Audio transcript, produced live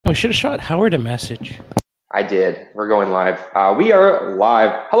We should have shot Howard a message. I did. We're going live. We are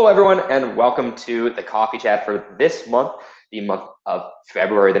live. Hello, everyone, and welcome to the coffee chat for this month, the month of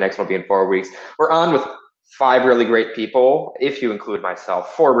February. The next one will be in 4 weeks. We're on with 5 really great people, if you include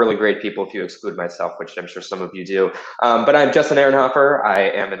myself. 4 really great people, if you exclude myself, which I'm sure some of you do. But I'm Justin Ehrenhofer. I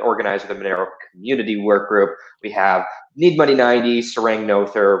am an organizer of the Monero Community Work Group. We have Need Money 90, Sarang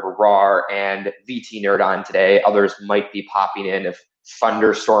Noether, Rarar, and VT Nerd on today. Others might be popping in if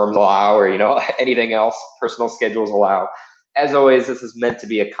thunderstorms allow, or anything else personal schedules allow. As always, this is meant to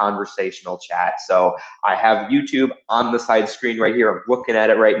be a conversational chat, so I have YouTube on the side screen right here. I'm looking at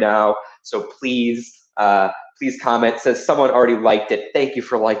it right now, so please comment. It says someone already liked it. Thank you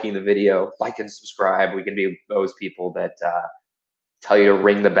for liking the video. Like and subscribe. We can be those people that tell you to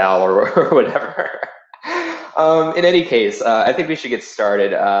ring the bell or whatever. In any case, I think we should get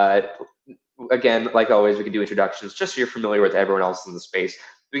started. Again, like always, we can do introductions just so you're familiar with everyone else in the space.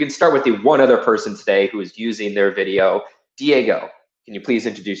 We can start with the one other person today who is using their video. Diego, can you please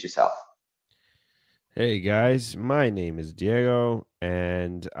introduce yourself? Hey guys, my name is Diego,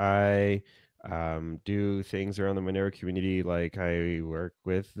 and I do things around the Monero community, like I work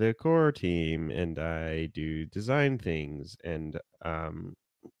with the core team, and I do design things, and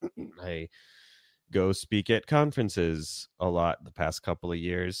I go speak at conferences a lot the past couple of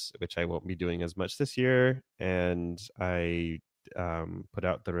years, which I won't be doing as much this year. And I put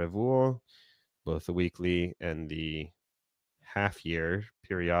out the Revue, both the weekly and the half-year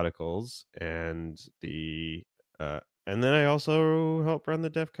periodicals, and then I also help run the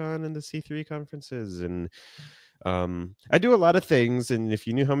DEF CON and the C3 conferences, and I do a lot of things, and if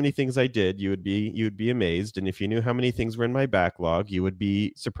you knew how many things I did, you would be amazed, and if you knew how many things were in my backlog, you would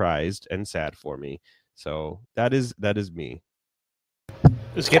be surprised and sad for me. So that is me.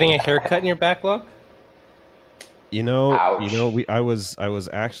 Was getting a haircut in your backlog? Ouch. I was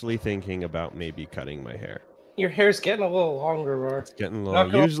actually thinking about maybe cutting my hair. Your hair's getting a little longer, Roar. It's getting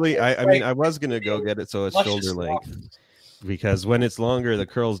long. Usually, I was gonna go get it so it's shoulder length, because when it's longer, the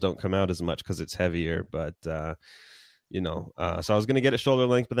curls don't come out as much because it's heavier. But so I was gonna get it shoulder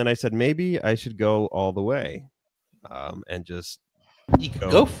length, but then I said maybe I should go all the way, and just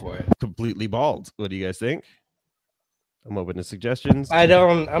go for it. Completely bald. What do you guys think? I'm open to suggestions.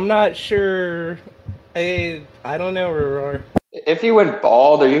 I'm not sure. I don't know, Roar. If you went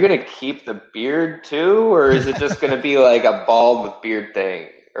bald, are you going to keep the beard too? Or is it just going to be like a bald with beard thing?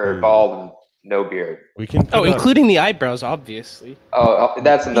 Or bald and no beard? We can. Including the eyebrows, obviously. Oh,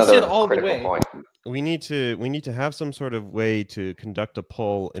 that's another critical point. We need to have some sort of way to conduct a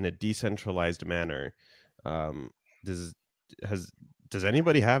poll in a decentralized manner. Does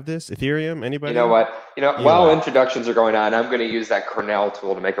anybody have this? Ethereum? Anybody? You know what? While introductions are going on, I'm going to use that Cornell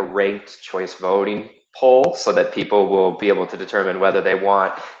tool to make a ranked choice voting poll so that people will be able to determine whether they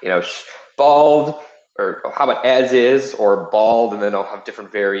want, bald, or how about as is, or bald, and then I'll have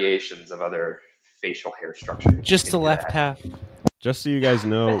different variations of other facial hair structures. Just the left half. Just so you guys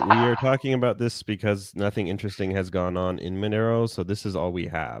know, we are talking about this because nothing interesting has gone on in Monero, so this is all we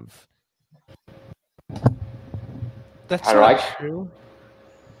have. That's not true.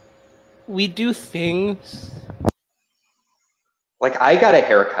 We do things. Like, I got a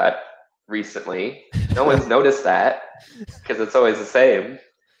haircut recently. No one's noticed that because it's always the same.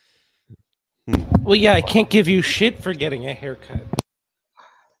 Well, yeah, I can't give you shit for getting a haircut.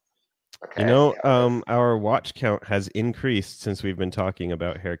 Okay. Our watch count has increased since we've been talking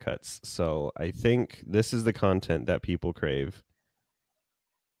about haircuts, so I think this is the content that people crave.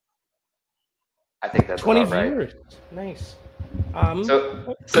 I think that's 20 about right. viewers. Nice.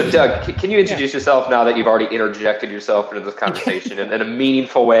 So Doug, can you introduce yourself now that you've already interjected yourself into this conversation in a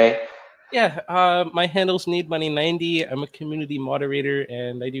meaningful way? Yeah, my handle's NeedMoney90. I'm a community moderator,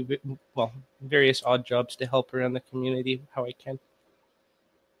 and I do various odd jobs to help around the community how I can.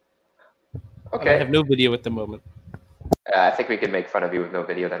 Okay. And I have no video at the moment. I think we can make fun of you with no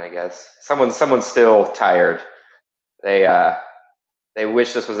video then, I guess. Someone's still tired. They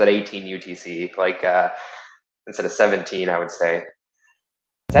wish this was at 18 UTC, like instead of 17, I would say.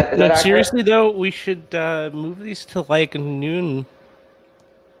 Is that seriously though, we should move these to like noon.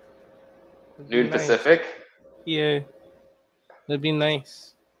 Noon Pacific? Yeah, that'd be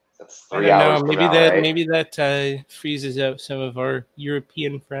nice. That's 3 hours. Maybe that freezes out some of our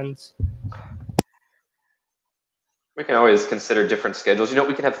European friends. We can always consider different schedules.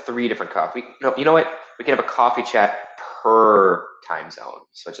 We can have 3 different coffee. No, you know what? We can have a coffee chat per time zone.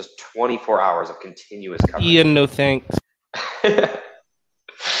 So it's just 24 hours of continuous coverage. Ian, no thanks. Does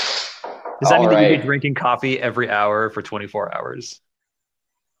that mean that you'd be drinking coffee every hour for 24 hours?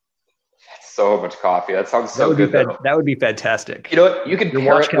 so much coffee. That sounds so good, though. That would be fantastic. You know what? You can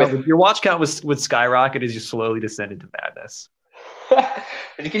pair it with your watch count would skyrocket as you slowly descend into madness.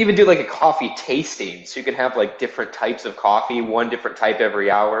 And you can even do like a coffee tasting, so you can have like different types of coffee, one different type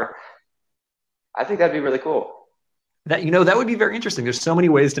every hour. I think that'd be really cool. That would be very interesting. There's so many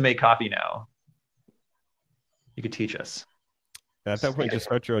ways to make coffee now. You could teach us. At that point, just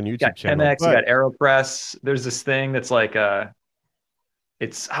start your own YouTube channel. MX, you got AeroPress. There's this thing that's like I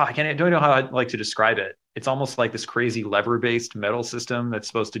don't know how I'd like to describe it. It's almost like this crazy lever-based metal system that's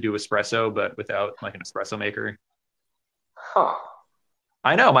supposed to do espresso, but without like an espresso maker. Huh.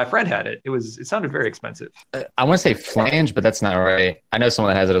 I know, my friend had it. It sounded very expensive. I want to say flange, but that's not right. I know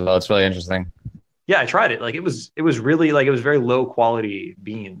someone that has it as well. It's really interesting. Yeah, I tried it. Like it was really like it was very low quality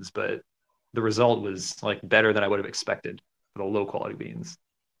beans, but the result was like better than I would have expected for the low quality beans.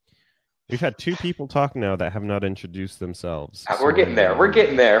 We've had two people talk now that have not introduced themselves. We're getting there. We're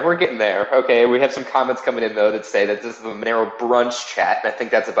getting there. We're getting there. Okay, we have some comments coming in, though, that say that this is the Monero brunch chat, and I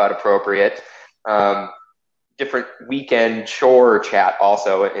think that's about appropriate. Different weekend chore chat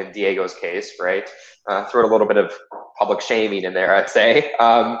also in Diego's case, right? Throw a little bit of public shaming in there, I'd say.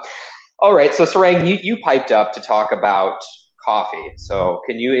 All right, so Sarang, you piped up to talk about coffee. So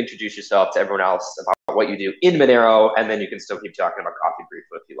can you introduce yourself to everyone else about what you do in Monero, and then you can still keep talking about coffee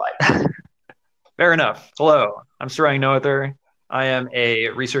briefly if you like. Fair enough. Hello, I'm Sarang Noether. I am a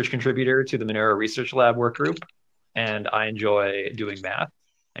research contributor to the Monero Research Lab work group, and I enjoy doing math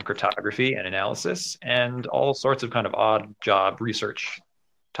and cryptography and analysis and all sorts of kind of odd job research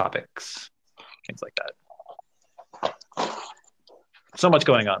topics, things like that. So much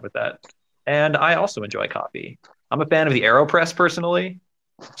going on with that. And I also enjoy coffee. I'm a fan of the AeroPress personally.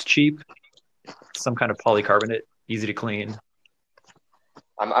 It's cheap. It's some kind of polycarbonate, easy to clean.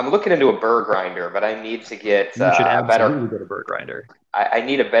 I'm looking into a burr grinder, but I need to get You should a better. absolutely get a burr grinder. I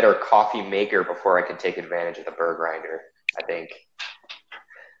need a better coffee maker before I can take advantage of the burr grinder, I think.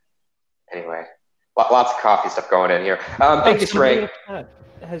 Anyway, lots of coffee stuff going in here. Thank you, Sarang.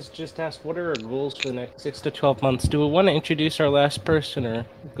 Has just asked, what are our goals for the next 6 to 12 months? Do we want to introduce our last person or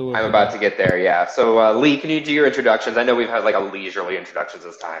go over I'm about to get there, yeah. So, Lee, can you do your introductions? I know we've had like a leisurely introductions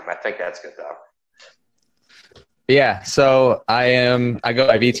this time. I think that's good, though. Yeah, so I go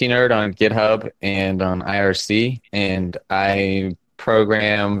by VT Nerd on GitHub and on IRC, and I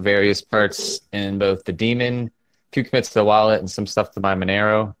program various parts in both the daemon, a few commits to the wallet, and some stuff to my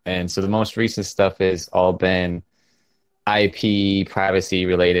Monero. And so the most recent stuff has all been IP privacy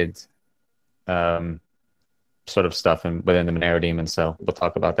related sort of stuff within the Monero daemon. So we'll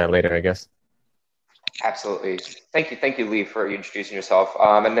talk about that later, I guess. Absolutely. Thank you, Lee, for introducing yourself.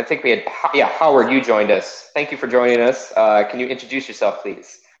 And I think we had, Howard, you joined us. Thank you for joining us. Can you introduce yourself,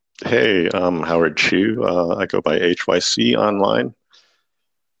 please? Hey, I'm Howard Chu. I go by HYC online.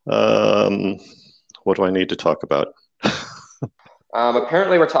 What do I need to talk about?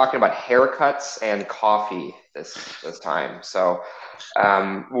 Apparently, we're talking about haircuts and coffee this time. So,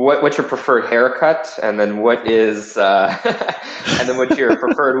 what's your preferred haircut, and then what's your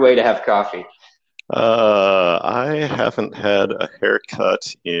preferred way to have coffee? I haven't had a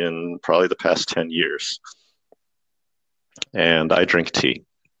haircut in probably the past 10 years. And I drink tea.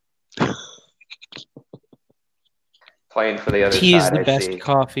 Playing for the other tea side. Tea is the best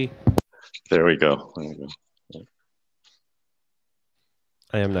coffee. There we go.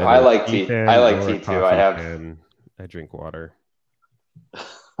 I like tea. I like tea too. I drink water.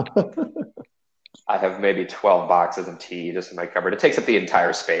 I have maybe 12 boxes of tea just in my cupboard. It takes up the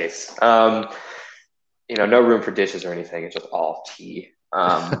entire space. No room for dishes or anything. It's just all tea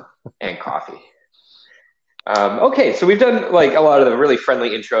and coffee. Okay, so we've done like a lot of the really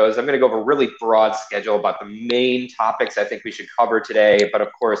friendly intros. I'm going to go over a really broad schedule about the main topics I think we should cover today. But of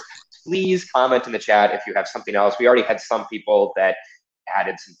course, please comment in the chat if you have something else. We already had some people that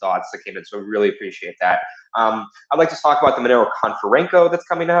added some thoughts that came in, so we really appreciate that. I'd like to talk about the Monero Conferenco that's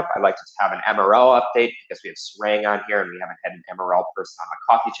coming up. I'd like to have an MRL update because we have Sarang on here and we haven't had an MRL person on a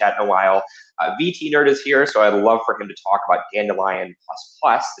coffee chat in a while. VT Nerd is here, so I'd love for him to talk about Dandelion++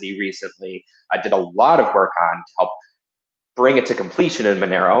 that he recently did a lot of work on to help bring it to completion in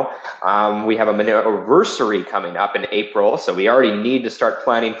Monero. We have a Monero-versary coming up in April, so we already need to start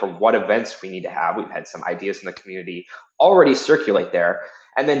planning for what events we need to have. We've had some ideas in the community already circulate there.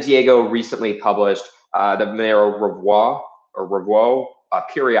 And then Diego recently published the Monero Revuo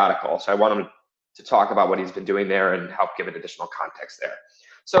periodical. So I want him to talk about what he's been doing there and help give it additional context there.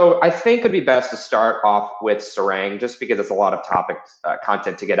 So I think it'd be best to start off with Sarang, just because it's a lot of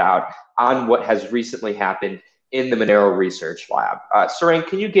content to get out on what has recently happened in the Monero Research Lab. Sarang,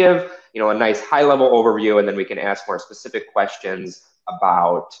 can you give a nice high-level overview, and then we can ask more specific questions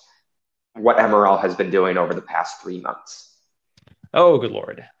about what MRL has been doing over the past 3 months. Oh, good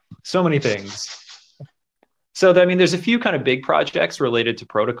Lord. So many things. So, I mean, there's a few kind of big projects related to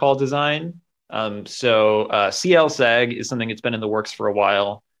protocol design. CL-SAG is something that's been in the works for a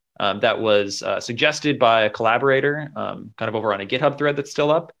while. That was suggested by a collaborator, kind of over on a GitHub thread that's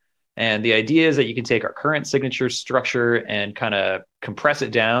still up. And the idea is that you can take our current signature structure and kind of compress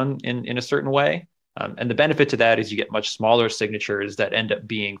it down in a certain way. And the benefit to that is you get much smaller signatures that end up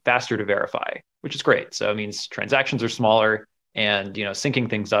being faster to verify, which is great. So it means transactions are smaller, and syncing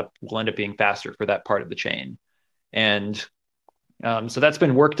things up will end up being faster for that part of the chain. And so that's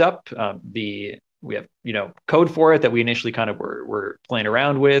been worked up. We have code for it that we initially kind of were playing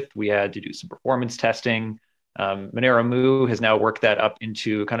around with. We had to do some performance testing. Monero Mu has now worked that up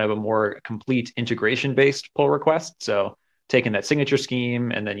into kind of a more complete integration-based pull request. So taking that signature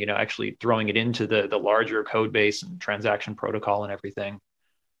scheme and then actually throwing it into the larger code base and transaction protocol and everything.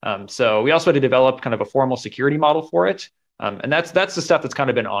 So we also had to develop kind of a formal security model for it. And that's the stuff that's kind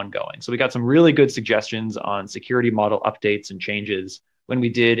of been ongoing. So we got some really good suggestions on security model updates and changes when we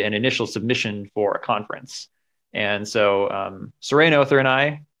did an initial submission for a conference. And so Saray Noether and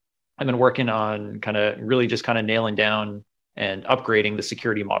I have been working on kind of really just kind of nailing down and upgrading the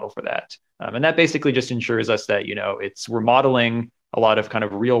security model for that. And that basically just ensures us that, we're modeling a lot of kind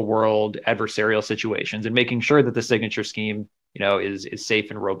of real world adversarial situations and making sure that the signature scheme, is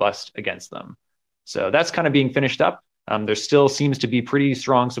safe and robust against them. So that's kind of being finished up. There still seems to be pretty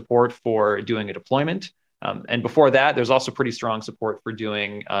strong support for doing a deployment. And before that, there's also pretty strong support for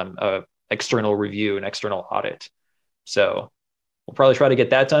doing a external review and external audit. So we'll probably try to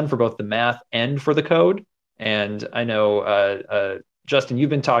get that done for both the math and for the code. And I know, Justin, you've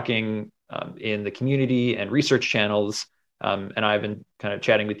been talking in the community and research channels, and I've been kind of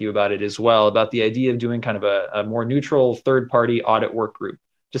chatting with you about it as well, about the idea of doing kind of a more neutral third-party audit work group,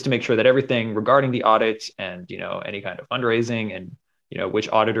 just to make sure that everything regarding the audit and any kind of fundraising and which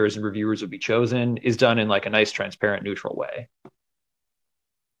auditors and reviewers would be chosen is done in like a nice, transparent, neutral way.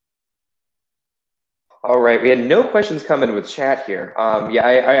 All right, we had no questions coming with chat here.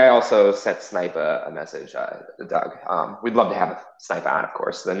 I also sent Snipe a message, Doug. We'd love to have Snipe on, of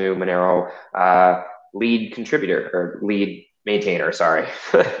course, the new Monero lead contributor, or lead maintainer, sorry.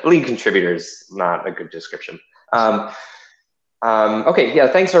 Lead contributor is not a good description. Okay,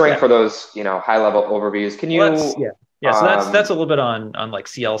 thanks, Saray, for those high-level overviews. Can you... So that's a little bit on like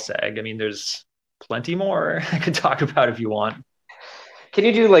CL-SAG. I mean, there's plenty more I could talk about if you want. Can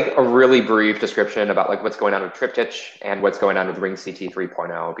you do like a really brief description about like what's going on with Triptych and what's going on with RingCT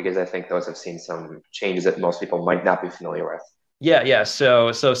 3.0? Because I think those have seen some changes that most people might not be familiar with. Yeah.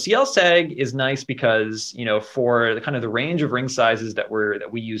 So CL-SAG is nice because for the kind of the range of ring sizes that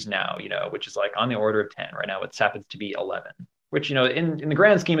we use now, which is like on the order of 10 right now. It happens to be 11, which in the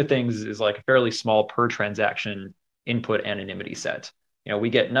grand scheme of things is like a fairly small per transaction input anonymity set. We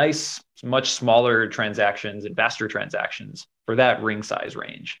get nice, much smaller transactions and faster transactions for that ring size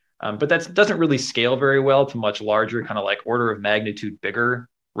range. But that doesn't really scale very well to much larger, kind of like order of magnitude bigger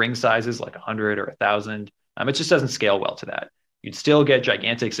ring sizes, like 100 or 1,000. It just doesn't scale well to that. You'd still get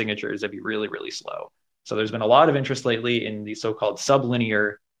gigantic signatures that'd be really, really slow. So there's been a lot of interest lately in the so-called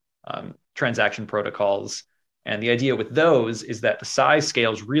sublinear transaction protocols. And the idea with those is that the size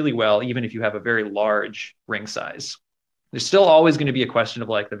scales really well, even if you have a very large ring size. There's still always going to be a question of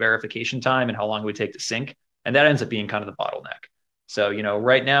like the verification time and how long it would take to sync. And that ends up being kind of the bottleneck. So,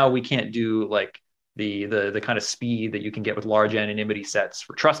 right now we can't do like the kind of speed that you can get with large anonymity sets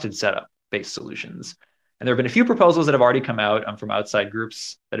for trusted setup based solutions. And there have been a few proposals that have already come out from outside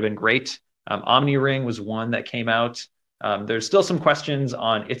groups that have been great. OmniRing was one that came out. There's still some questions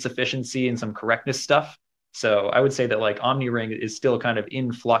on its efficiency and some correctness stuff. So I would say that like OmniRing is still kind of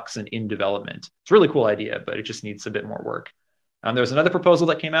in flux and in development. It's a really cool idea, but it just needs a bit more work. There's another proposal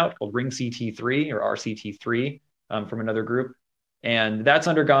that came out called RingCT3 or RCT3 from another group. And that's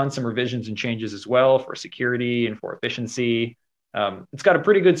undergone some revisions and changes as well for security and for efficiency. It's got a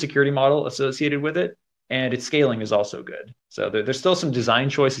pretty good security model associated with it, and its scaling is also good. So there's still some design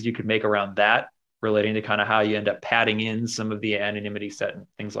choices you could make around that relating to kind of how you end up padding in some of the anonymity set and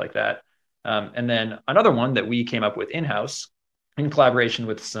things like that. And then another one that we came up with in-house in collaboration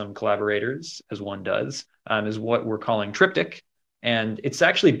with some collaborators, as one does, is what we're calling Triptych. And it's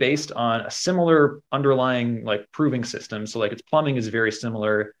actually based on a similar underlying like proving system. So like its plumbing is very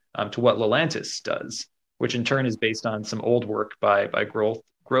similar to what Lelantus does, which in turn is based on some old work by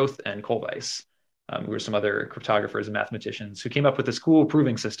Groth and Kohlweiss, who were some other cryptographers and mathematicians who came up with this cool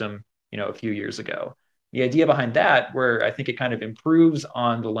proving system, a few years ago. The idea behind that, where I think it kind of improves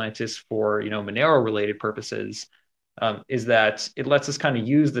on Lelantus for, Monero-related purposes, is that it lets us kind of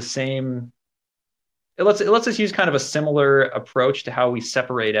use the same. It lets us use kind of a similar approach to how we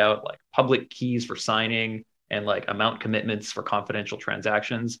separate out like public keys for signing and like amount commitments for confidential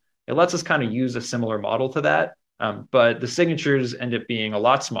transactions. It lets us kind of use a similar model to that, but the signatures end up being a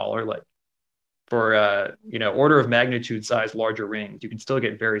lot smaller. Like for order of magnitude size larger rings, you can still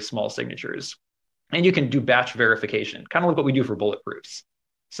get very small signatures, and you can do batch verification, kind of like what we do for bulletproofs.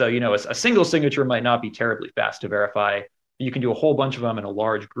 So a single signature might not be terribly fast to verify. You can do a whole bunch of them in a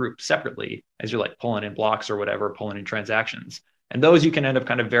large group separately as you're like pulling in blocks or whatever, pulling in transactions. And those you can end up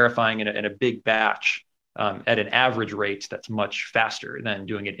kind of verifying in a big batch at an average rate that's much faster than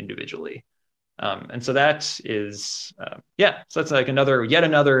doing it individually. And so that is, so that's like yet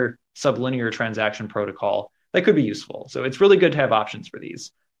another sublinear transaction protocol that could be useful. So it's really good to have options for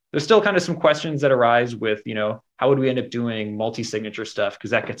these. There's still kind of some questions that arise with, how would we end up doing multi-signature stuff?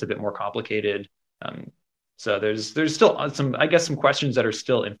 Because that gets a bit more complicated. So there's still some questions that are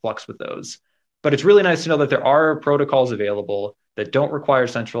still in flux with those. But it's really nice to know that there are protocols available that don't require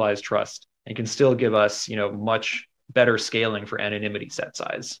centralized trust and can still give us, much better scaling for anonymity set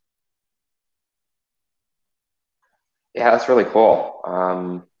size. Yeah, that's really cool.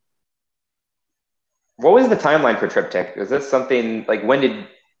 What was the timeline for Triptych? Was this something like when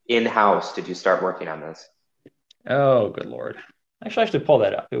in-house did you start working on this? Oh, good Lord. Actually, I should pull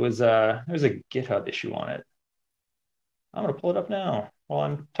that up. It was there's a GitHub issue on it. I'm going to pull it up now while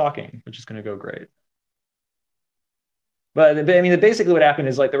I'm talking, which is going to go great. But I mean, basically what happened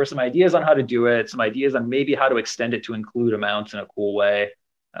is like there were some ideas on how to do it, some ideas on maybe how to extend it to include amounts in a cool way,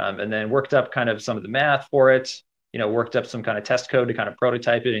 and then worked up kind of some of the math for it, worked up some kind of test code to kind of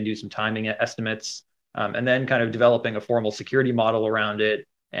prototype it and do some timing estimates, and then kind of developing a formal security model around it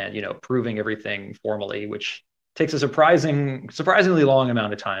and, proving everything formally, which takes a surprisingly long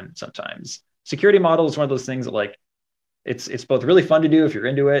amount of time sometimes. Security model is one of those things that like, it's both really fun to do if you're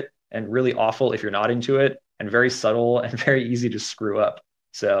into it and really awful if you're not into it, and very subtle and very easy to screw up.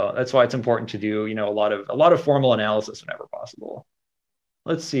 So that's why it's important to do, a lot of formal analysis whenever possible.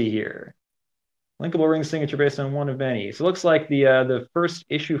 Let's see here. Linkable ring signature based on one of many. So it looks like the first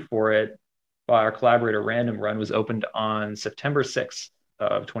issue for it by our collaborator Random Run was opened on September 6th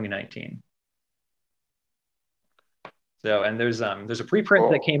of 2019. So, and there's a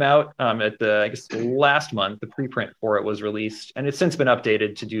preprint that came out last month. The preprint for it was released, and it's since been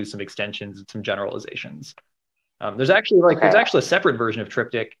updated to do some extensions and some generalizations. There's actually a separate version of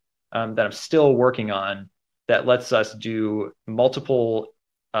Triptych that I'm still working on that lets us do multiple,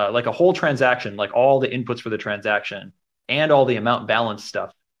 like a whole transaction, like all the inputs for the transaction and all the amount balance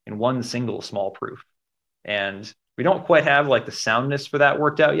stuff in one single small proof. And we don't quite have like the soundness for that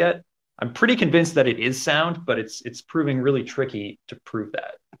worked out yet. I'm pretty convinced that it is sound, but it's proving really tricky to prove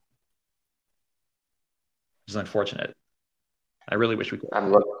that, which is unfortunate. I really wish we could.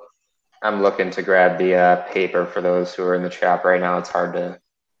 I'm looking to grab the paper for those who are in the chat right now. It's hard to.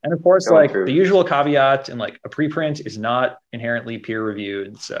 And of course, like the usual caveat and like a preprint is not inherently peer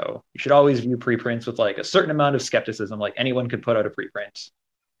reviewed. So you should always view preprints with like a certain amount of skepticism. Like anyone could put out a preprint.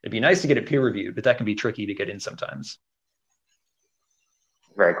 It'd be nice to get it peer reviewed, but that can be tricky to get in sometimes.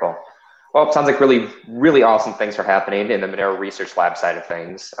 Very cool. Well, it sounds like really, really awesome things are happening in the Monero Research Lab side of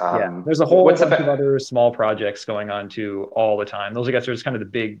things. There's a whole bunch of other small projects going on too all the time. Those are just kind of the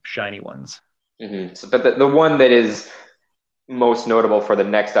big shiny ones. Mm-hmm. So, but the one that is most notable for the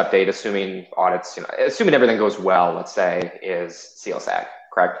next update, assuming audits, assuming everything goes well, let's say, is CLSAG,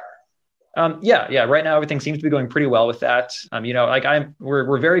 correct? Right now everything seems to be going pretty well with that.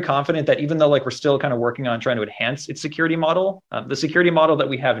 We're very confident that even though like we're still kind of working on trying to enhance its security model, the security model that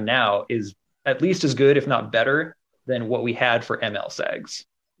we have now is at least as good, if not better, than what we had for ML-SAGs.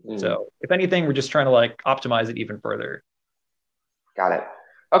 So if anything, we're just trying to like optimize it even further. Got it.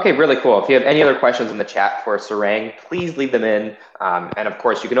 Okay, really cool. If you have any other questions in the chat for Sarang, please leave them in. And of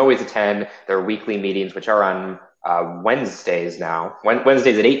course, you can always attend their weekly meetings, which are on Wednesdays now.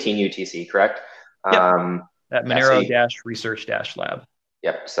 Wednesdays at 18 UTC, correct? Yep. At Monero-Research-Lab.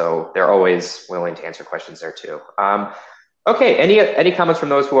 Yep. So they're always willing to answer questions there too. Okay. Any comments from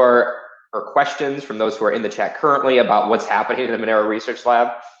those who are, or questions from those who are in the chat currently about what's happening in the Monero Research Lab?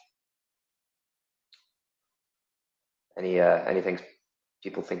 Anything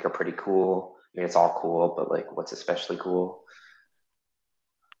people think are pretty cool? I mean, it's all cool, but like, what's especially cool?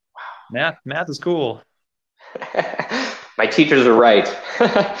 Wow. Math is cool. My teachers are right.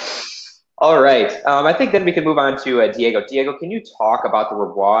 All right. I think then we can move on to Diego. Diego, can you talk about the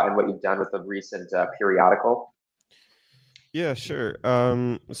Revoir and what you've done with the recent periodical? Yeah, sure.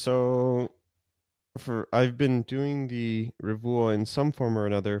 So I've been doing the review in some form or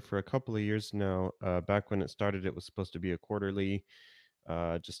another for a couple of years now. Back when it started, it was supposed to be a quarterly,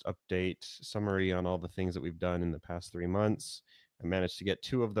 just update summary on all the things that we've done in the past 3 months. I managed to get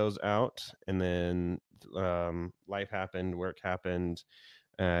 2 of those out, and then life happened, work happened.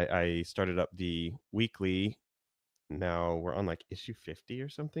 I started up the weekly. Now we're on like issue 50 or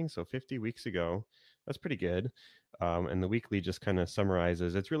something, so 50 weeks ago. That's pretty good. And the weekly just kind of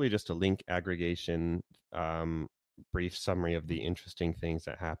summarizes. It's really just a link aggregation, brief summary of the interesting things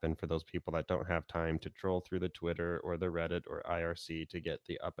that happen for those people that don't have time to troll through the Twitter or the Reddit or IRC to get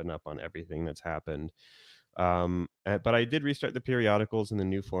the up and up on everything that's happened. But I did restart the periodicals in the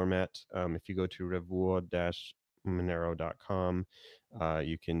new format. If you go to revuo-monero.com,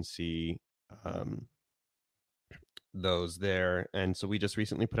 you can see those there. And so we just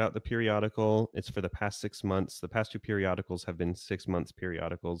recently put out the periodical. It's for the past 6 months. The past 2 periodicals have been 6 months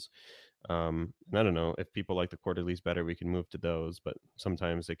periodicals. And I don't know, if people like the quarterlies better, we can move to those, but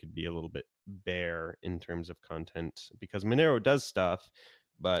sometimes it could be a little bit bare in terms of content because Monero does stuff,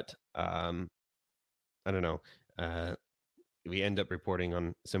 but I don't know, we end up reporting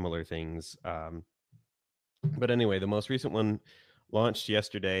on similar things. But anyway, the most recent one launched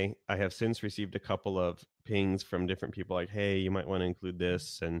yesterday. I have since received a couple of pings from different people like, hey, you might want to include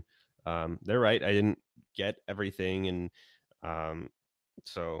this. And they're right. I didn't get everything. And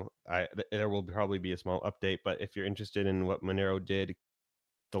so there will probably be a small update. But if you're interested in what Monero did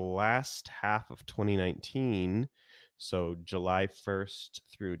the last half of 2019, so July 1st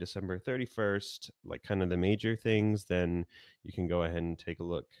through December 31st, like kind of the major things, then you can go ahead and take a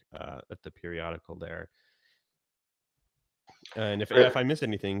look at the periodical there. And if I miss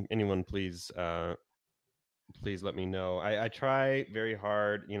anything, anyone, please let me know. I try very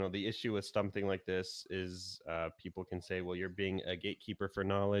hard. You know, the issue with something like this is people can say, well, you're being a gatekeeper for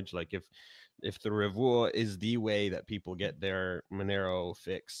knowledge. Like if the review is the way that people get their Monero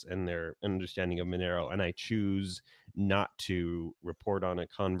fix and their understanding of Monero, and I choose not to report on a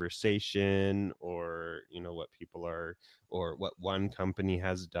conversation or, you know, what people are, or what one company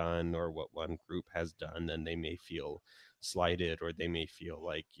has done or what one group has done, then they may feel slighted or they may feel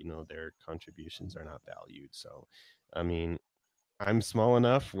like, you know, their contributions are not valued. So, I mean, I'm small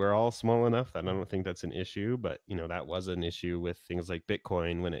enough, we're all small enough that I don't think that's an issue, but you know, that was an issue with things like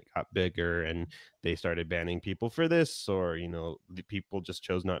Bitcoin when it got bigger and they started banning people for this, or, you know, the people just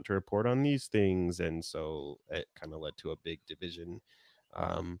chose not to report on these things. And so it kind of led to a big division.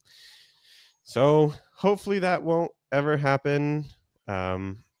 So hopefully that won't ever happen.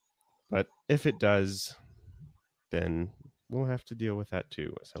 But if it does, then we'll have to deal with that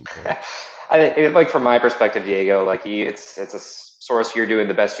too at some point. I think, like from my perspective, Diego, like it's a source, you're doing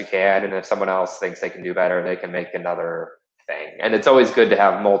the best you can, and if someone else thinks they can do better, they can make another thing. And it's always good to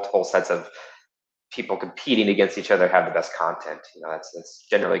have multiple sets of people competing against each other, have the best content. You know, that's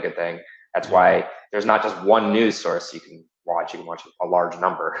generally a good thing. That's why there's not just one news source you can watch a large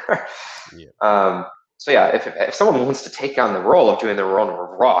number. So yeah, if someone wants to take on the role of doing their own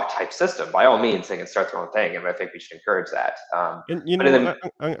raw type system, by all means, they can start their own thing, and I think we should encourage that. And you know,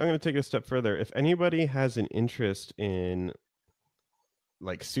 I'm going to take it a step further. If anybody has an interest in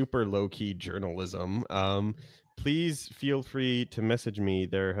like super low key journalism, please feel free to message me.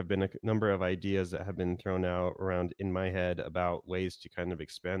 There have been a number of ideas that have been thrown out around in my head about ways to kind of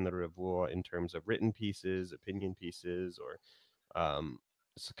expand the review in terms of written pieces, opinion pieces, or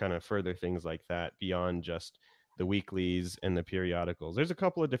so kind of further things like that beyond just the weeklies and the periodicals. There's a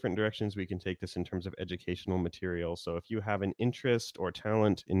couple of different directions we can take this in terms of educational material. So if you have an interest or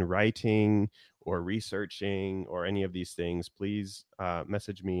talent in writing or researching or any of these things, please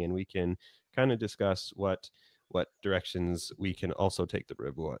message me and we can kind of discuss what directions we can also take the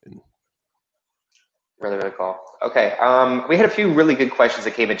review in. Really, really cool. Okay, we had a few really good questions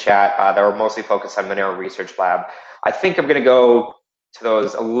that came in chat that were mostly focused on Monero Research Lab. I think I'm going to go to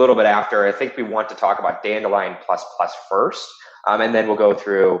those a little bit after. I think we want to talk about Dandelion++ first, and then we'll go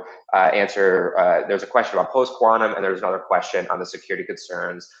through answer. There's a question about post-quantum, and there's another question on the security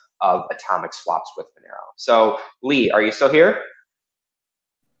concerns of atomic swaps with Monero. So, Lee, are you still here?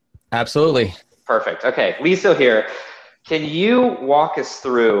 Absolutely. Perfect. Okay, Lee's still here. Can you walk us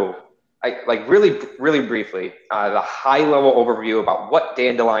through, like really, really briefly, the high-level overview about what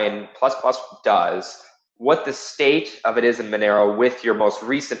Dandelion++ does, what the state of it is in Monero with your most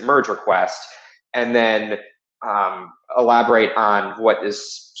recent merge request, and then elaborate on what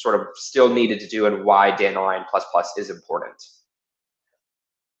is sort of still needed to do and why Dandelion++ is important.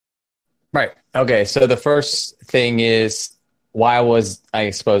 Right. Okay. So the first thing is why was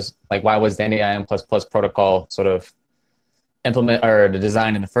Dandelion++ protocol sort of implement or the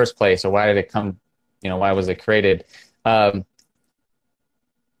design in the first place, or why did it come why was it created? There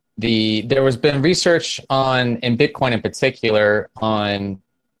was been research in Bitcoin in particular on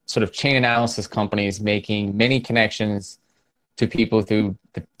sort of chain analysis companies making many connections to people through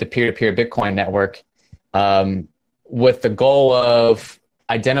the peer-to-peer Bitcoin network, with the goal of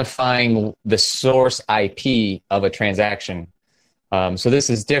identifying the source IP of a transaction. So this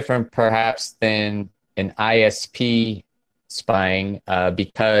is different perhaps than an ISP spying,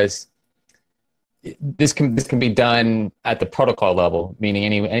 because this can be done at the protocol level,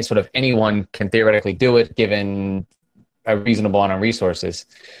 meaning anyone can theoretically do it given a reasonable amount of resources.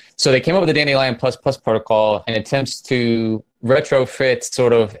 So they came up with the Dandelion Plus Plus protocol and attempts to retrofit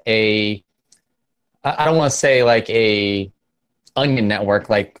sort of I don't want to say like a onion network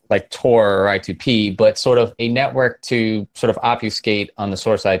like Tor or I2P, but sort of a network to sort of obfuscate on the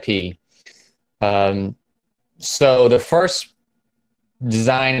source IP. So the first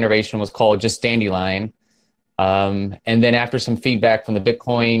design iteration was called just Dandelion. And then after some feedback from the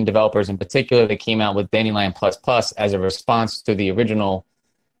Bitcoin developers in particular, they came out with Dandelion Plus Plus as a response to the original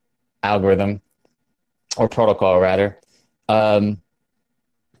algorithm, or protocol rather. And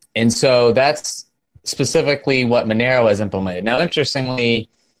so that's specifically what Monero has implemented. Now, interestingly,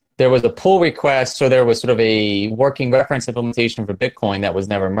 there was a pull request, so there was sort of a working reference implementation for Bitcoin that was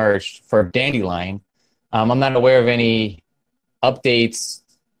never merged for Dandelion. I'm not aware of any updates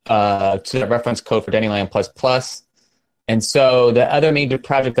to the reference code for Dandelion Plus Plus. And so the other major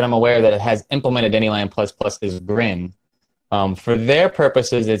project that I'm aware that has implemented Dandelion Plus Plus is Grin. For their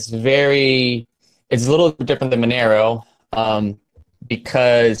purposes, it's a little different than Monero,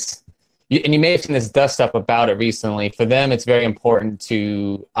 because, and you may have seen this dust up about it recently, for them it's very important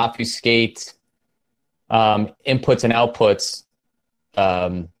to obfuscate inputs and outputs,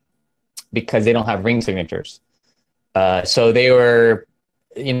 because they don't have ring signatures. So they were,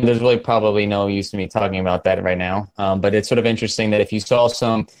 there's really probably no use to me talking about that right now. But it's sort of interesting that if you saw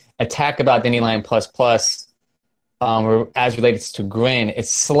some attack about Dandelion Plus Plus, as related to Grin,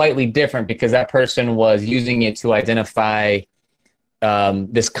 it's slightly different because that person was using it to identify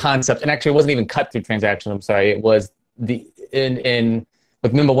this concept. And actually, it wasn't even cut through transactions. I'm sorry. It was with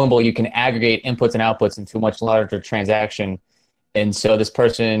Mimblewimble, you can aggregate inputs and outputs into a much larger transaction. And so this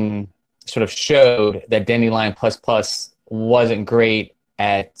person sort of showed that Dandelion Plus Plus wasn't great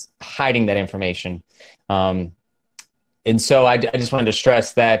at hiding that information. And so I just wanted to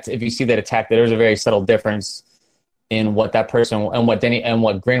stress that if you see that attack, that there's a very subtle difference in what that person and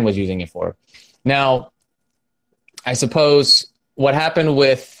what Grin was using it for. Now, I suppose what happened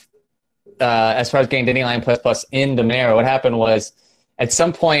with as far as getting Dandelion Plus Plus into Monero, what happened was at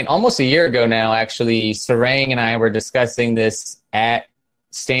some point, almost a year ago now, actually, Sarang and I were discussing this at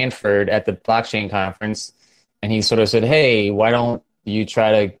Stanford at the blockchain conference, and he sort of said, "Hey, why don't you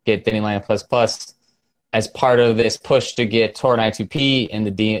try to get Dandelion Plus Plus as part of this push to get Tor and I2P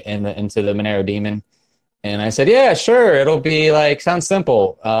into the Monero daemon?" And I said, "Yeah, sure. It'll be sounds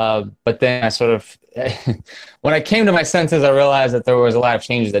simple." But then I sort of, when I came to my senses, I realized that there was a lot of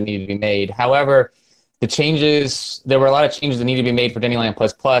changes that needed to be made. However, there were a lot of changes that needed to be made for Dandelion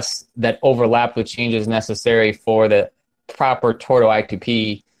Plus Plus that overlapped with changes necessary for the proper Tor to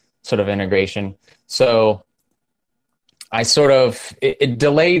I2P sort of integration. So I it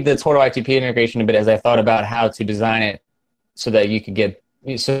delayed the Tor to I2P integration a bit as I thought about how to design it so that I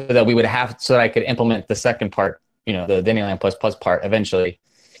could implement the second part, the Dandelion Plus Plus part eventually.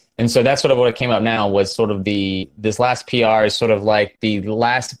 And so that's sort of what came up now was sort of this last PR is sort of like the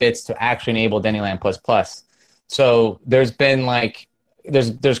last bits to actually enable Dandelion Plus Plus. So there's been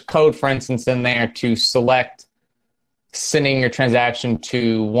there's code, for instance, in there to select sending your transaction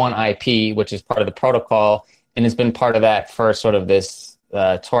to one IP, which is part of the protocol, and it's been part of that for sort of this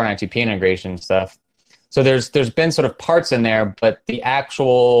Tor and I2P integration stuff. So there's been sort of parts in there, but the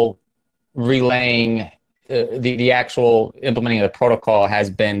actual relaying, the actual implementing of the protocol has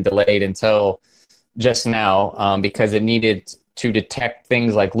been delayed until just now, because it needed to detect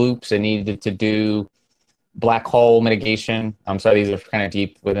things like loops. It needed to do black hole mitigation. I'm sorry, these are kind of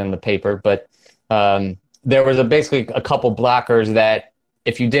deep within the paper, but there was basically a couple blockers that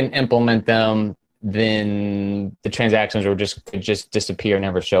if you didn't implement them, then the transactions could just disappear and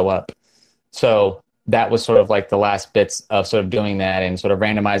never show up. So that was sort of like the last bits of sort of doing that and sort of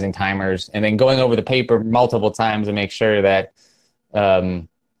randomizing timers and then going over the paper multiple times to make sure that I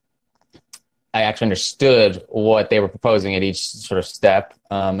actually understood what they were proposing at each sort of step.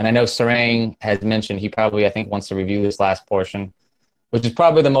 And I know Sarang has mentioned he probably, I think, wants to review this last portion, which is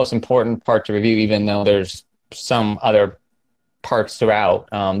probably the most important part to review, even though there's some other parts throughout.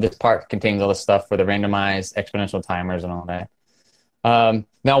 This part contains all the stuff for the randomized exponential timers and all that.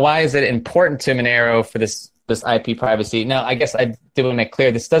 Now, why is it important to Monero for this IP privacy? Now, I guess I did want to make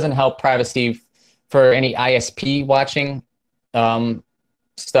clear this doesn't help privacy for any ISP watching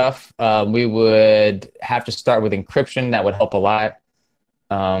stuff. We would have to start with encryption. That would help a lot.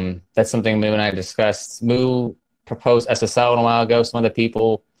 That's something Moo and I discussed. Moo proposed SSL a while ago. Some other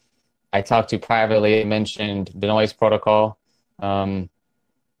people I talked to privately mentioned the noise protocol. But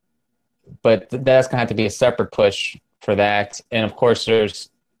that's going to have to be a separate push for that. And of course, there's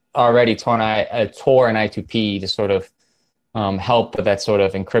already Tor and I2P to sort of help with that sort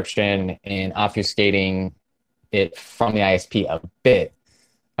of encryption and obfuscating it from the ISP a bit.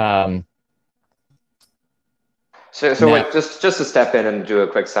 So wait, just to step in and do a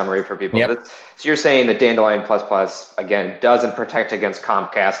quick summary for people. Yep. So you're saying that Dandelion++, again, doesn't protect against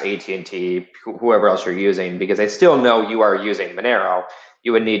Comcast, AT&T, whoever else you're using, because they still know you are using Monero.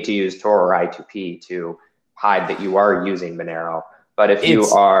 You would need to use Tor or I2P to hide that you are using Monero. But if you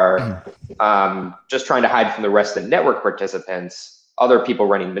are just trying to hide from the rest of the network participants, other people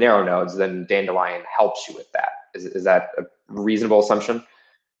running Monero nodes, then Dandelion helps you with that. Is that a reasonable assumption?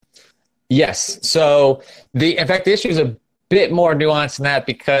 Yes. So in fact, the issue is a bit more nuanced than that,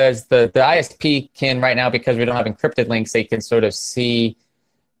 because the ISP can right now, because we don't have encrypted links, they can sort of see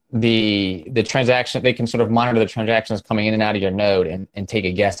the transaction. They can sort of monitor the transactions coming in and out of your node and take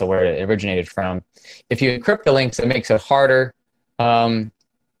a guess of where it originated from. If you encrypt the links, it makes it harder.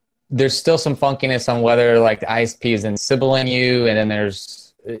 There's still some funkiness on whether like the ISP is ensibling you, and then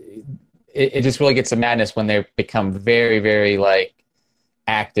there's it just really gets to madness when they become very, very like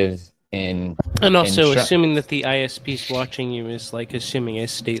active in. And also assuming that the ISP is watching you is like assuming a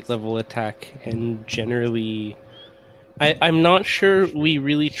state level attack, and generally I'm not sure we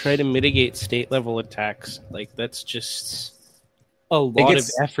really try to mitigate state level attacks. Like that's just a lot of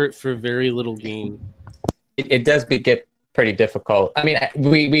effort for very little gain. It does get pretty difficult. I mean,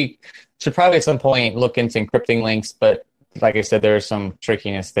 we should probably at some point look into encrypting links, but like I said, there is some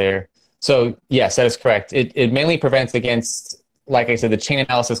trickiness there. So yes, that is correct. It mainly prevents against, like I said, the chain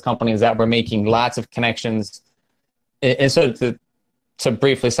analysis companies that were making lots of connections. And so to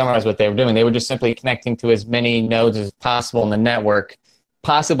briefly summarize what they were doing, they were just simply connecting to as many nodes as possible in the network,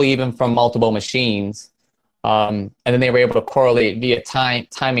 possibly even from multiple machines. And then they were able to correlate via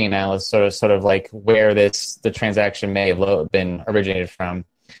timing analysis, sort of like where the transaction may have been originated from.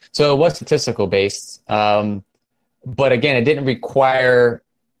 So it was statistical based, but again, it didn't require,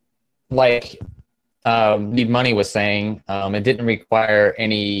 like Need Money was saying, it didn't require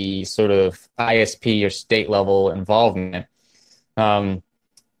any sort of ISP or state level involvement.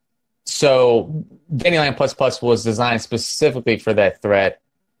 So Dandelion++ was designed specifically for that threat.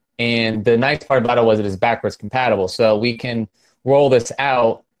 And the nice part about it was it is backwards compatible. So we can roll this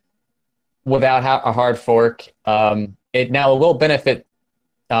out without a hard fork. It will benefit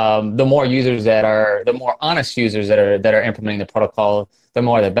the more honest users that are implementing the protocol, the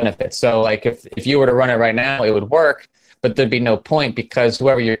more the benefits. So like if you were to run it right now, it would work, but there'd be no point because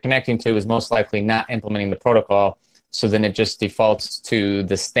whoever you're connecting to is most likely not implementing the protocol. So then it just defaults to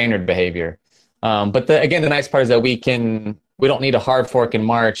the standard behavior. But again, the nice part is that we don't need a hard fork in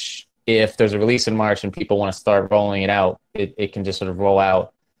March. If there's a release in March and people want to start rolling it out, it can just sort of roll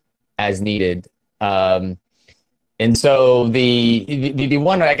out as needed. And so the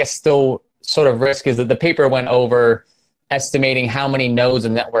one I guess still sort of risk is that the paper went over estimating how many nodes a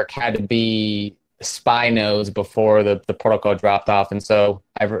network had to be spy nodes before the protocol dropped off. And so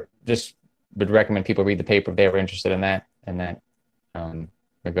I just would recommend people read the paper if they were interested in that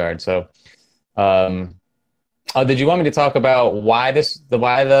regard. So did you want me to talk about why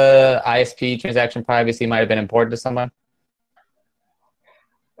the ISP transaction privacy might have been important to someone?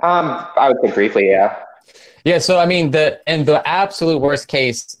 I would say briefly, yeah. Yeah, so I mean, in the absolute worst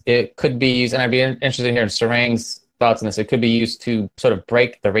case, it could be used, and I'd be interested in hearing Sarang's thoughts on this. It could be used to sort of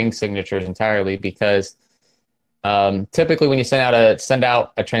break the ring signatures entirely, because typically when you send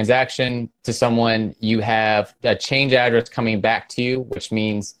out a transaction to someone, you have a change address coming back to you, which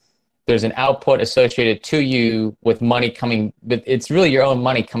means there's an output associated to you with money coming, but it's really your own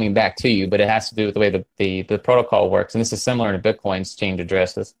money coming back to you, but it has to do with the way the protocol works. And this is similar to Bitcoin's change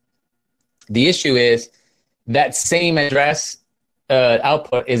addresses. The issue is that same address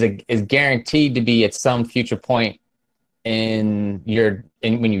output is guaranteed to be at some future point when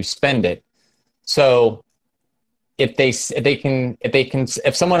you spend it. So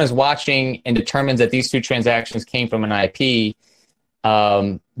if someone is watching and determines that these two transactions came from an IP,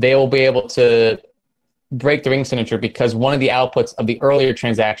 they will be able to break the ring signature because one of the outputs of the earlier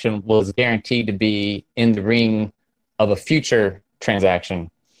transaction was guaranteed to be in the ring of a future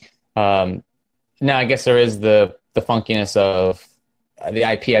transaction. Now, I guess there is the funkiness of the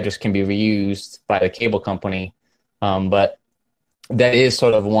IP address can be reused by the cable company. But that is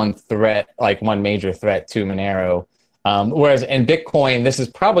sort of one threat, like one major threat to Monero. Whereas in Bitcoin, this is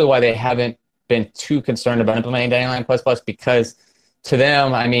probably why they haven't been too concerned about implementing Dandelion++, because to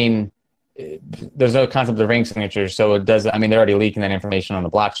them, I mean, there's no concept of ring signatures, so it doesn't. I mean, they're already leaking that information on the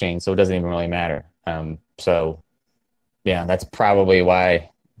blockchain, so it doesn't even really matter. So, yeah, that's probably why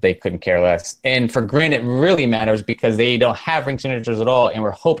they couldn't care less. And for Grin, it really matters because they don't have ring signatures at all, and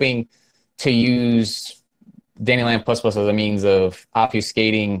we're hoping to use Dandelion++ as a means of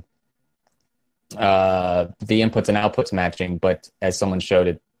obfuscating the inputs and outputs matching. But as someone showed,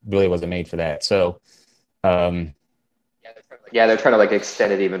 it really wasn't made for that. So, yeah, they're trying to like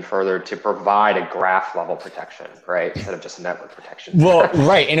extend it even further to provide a graph level protection, right? Instead of just a network protection. Well,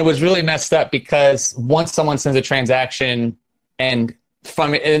 right. And it was really messed up because once someone sends a transaction and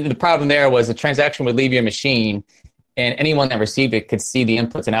the problem there was the transaction would leave your machine and anyone that received it could see the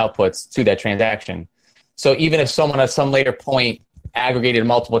inputs and outputs to that transaction. So even if someone at some later point aggregated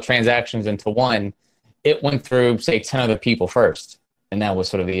multiple transactions into one, it went through, say, 10 other people first. And that was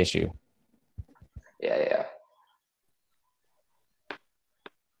sort of the issue. Yeah.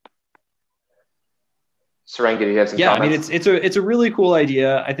 Sarang, do you have some comments? I mean, it's a really cool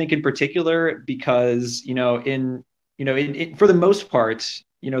idea. I think in particular because for the most part,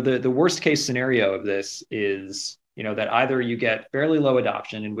 the worst case scenario of this is that either you get fairly low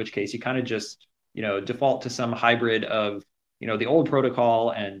adoption, in which case you kind of just default to some hybrid of the old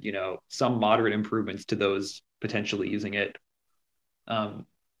protocol and some moderate improvements to those potentially using it,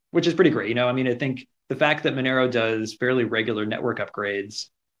 which is pretty great. I mean, I think the fact that Monero does fairly regular network upgrades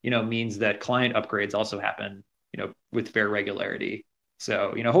means that client upgrades also happen, with fair regularity.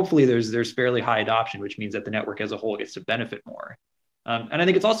 So, hopefully there's fairly high adoption, which means that the network as a whole gets to benefit more. And I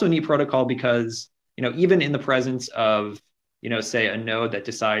think it's also a neat protocol because, even in the presence of, say a node that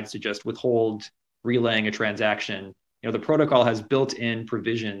decides to just withhold relaying a transaction, the protocol has built-in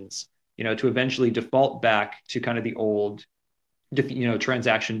provisions, to eventually default back to kind of the old,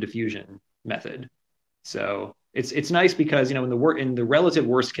 transaction diffusion method. So it's nice because in the relative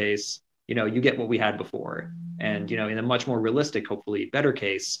worst case, you get what we had before, and in a much more realistic, hopefully better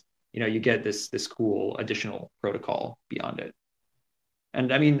case, you get this cool additional protocol beyond it.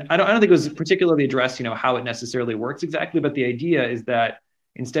 And I mean, I don't think it was particularly addressed, how it necessarily works exactly, but the idea is that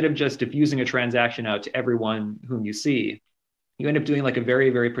instead of just diffusing a transaction out to everyone whom you see, you end up doing like a very,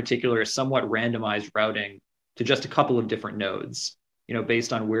 very particular, somewhat randomized routing to just a couple of different nodes,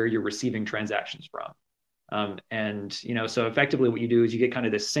 based on where you're receiving transactions from. So effectively what you do is you get kind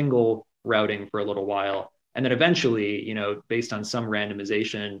of this single routing for a little while. And then eventually, based on some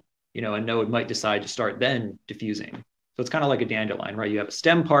randomization, a node might decide to start then diffusing. So it's kind of like a dandelion, right? You have a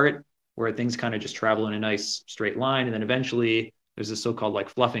stem part where things kind of just travel in a nice straight line. And then eventually there's this so-called like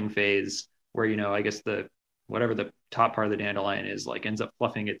fluffing phase where, I guess whatever the top part of the dandelion is like ends up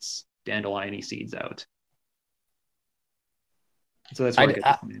fluffing its dandelion-y seeds out. So that's what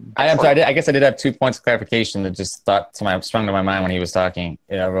I guess I did have 2 points of clarification that just sprung to my mind when he was talking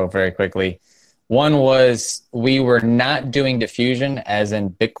real very quickly. One was we were not doing diffusion as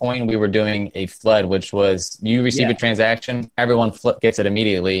in Bitcoin. We were doing a flood, which was you receive a transaction, everyone gets it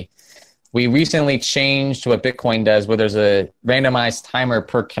immediately. We recently changed to what Bitcoin does where there's a randomized timer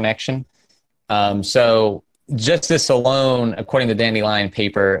per connection. So just this alone, according to the Dandelion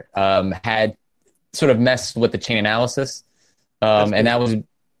paper, had sort of messed with the chain analysis. And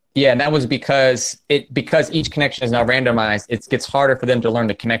that was because each connection is now randomized, it gets harder for them to learn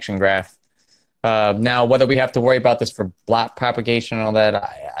the connection graph. Now, whether we have to worry about this for block propagation and all that,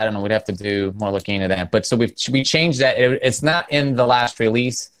 I don't know. We'd have to do more looking into that. But so we changed that. It's not in the last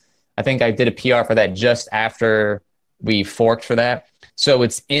release. I think I did a PR for that just after we forked for that. So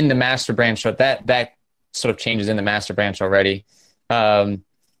it's in the master branch. So that sort of changes in the master branch already. And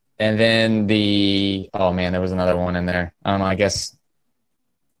then there was another one in there. I don't know. I guess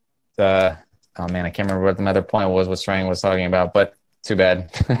I can't remember what the other point was. What Strang was talking about, but too bad.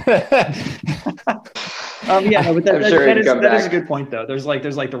 But that is a good point, though. There's like the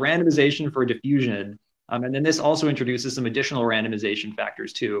randomization for diffusion, and then this also introduces some additional randomization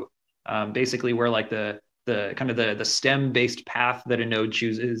factors too. Basically, where like the kind of the stem-based path that a node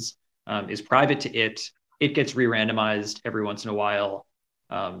chooses is private to it. It gets re-randomized every once in a while.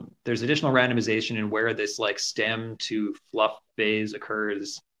 There's additional randomization in where this like stem to fluff phase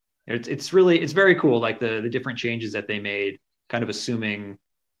occurs. It's very cool. Like the different changes that they made, kind of assuming,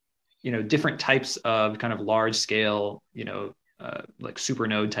 different types of kind of large scale, like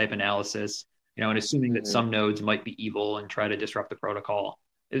supernode type analysis, and assuming that some nodes might be evil and try to disrupt the protocol.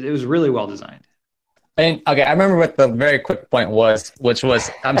 It was really well designed. And okay, I remember what the very quick point was, which was,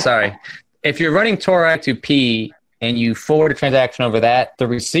 I'm sorry, if you're running Tor I2P and you forward a transaction over that, the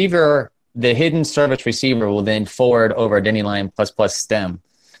receiver, the hidden service receiver, will then forward over a Dennyline plus stem.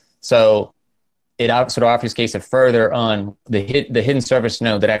 So it sort of obfuscates it further on the hidden service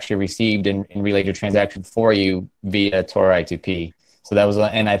node that actually received and relayed your transaction for you via Tor I2P. So that was,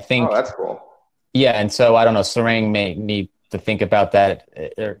 and I think, Oh, that's cool. yeah, and so I don't know, Sarang may need to think about that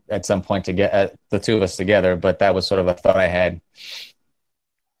at some point to get the two of us together, but that was sort of a thought I had.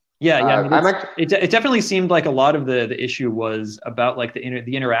 Yeah, I mean, it definitely seemed like a lot of the issue was about like the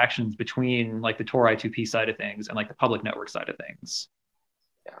interactions between like the Tor I2P side of things and like the public network side of things.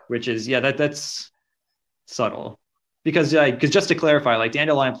 Yeah. Which is that's subtle. Because just to clarify, like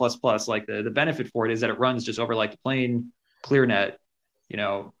Dandelion plus, like the benefit for it is that it runs just over like the plain ClearNet, you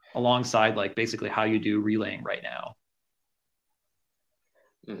know, alongside like basically how you do relaying right now.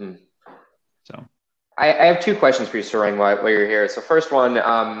 Mm-hmm. So I have two questions for you, Sarang, while you're here. So first one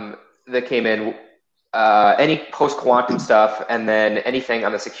that came in, any post-quantum stuff, and then anything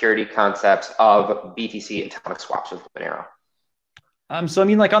on the security concepts of BTC atomic swaps with Monero. So I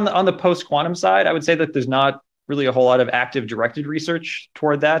mean, like on the post-quantum side, I would say that there's not really a whole lot of active directed research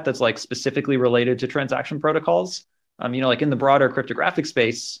toward that's like specifically related to transaction protocols. You know, like in the broader cryptographic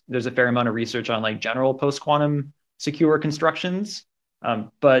space, there's a fair amount of research on like general post-quantum secure constructions.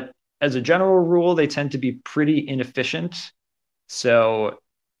 But as a general rule, they tend to be pretty inefficient. So,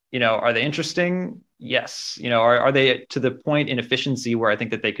 you know, are they interesting? Yes. You know, are they to the point in efficiency where I think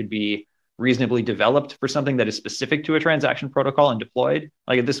that they could be reasonably developed for something that is specific to a transaction protocol and deployed?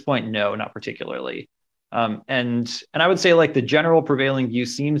 Like at this point, no, not particularly. And I would say like the general prevailing view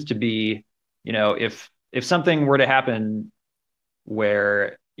seems to be, you know, if something were to happen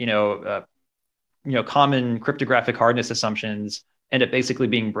where, common cryptographic hardness assumptions end up basically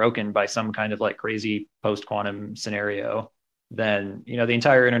being broken by some kind of like crazy post-quantum scenario, then, you know, the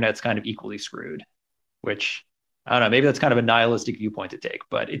entire internet's kind of equally screwed, which I don't know, maybe that's kind of a nihilistic viewpoint to take,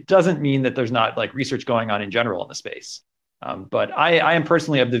 but it doesn't mean that there's not like research going on in general in the space. But I am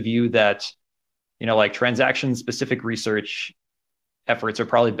personally of the view that, you know, like transaction specific research efforts are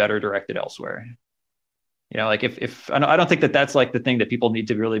probably better directed elsewhere. You know, like if I don't think that that's like the thing that people need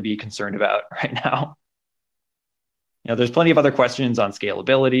to really be concerned about right now. You know, there's plenty of other questions on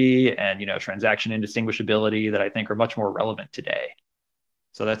scalability and, you know, transaction indistinguishability that I think are much more relevant today.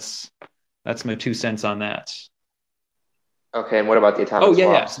 So that's my 2 cents on that. Okay, and what about the atomic swaps?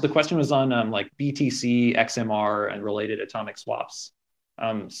 Yeah. So the question was on like BTC, XMR, and related atomic swaps.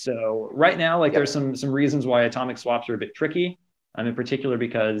 So right now, like there's some reasons why atomic swaps are a bit tricky. In particular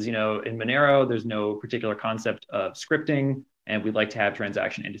because, you know, in Monero, there's no particular concept of scripting, and we'd like to have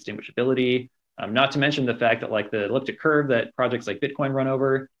transaction indistinguishability. Not to mention the fact that like the elliptic curve that projects like Bitcoin run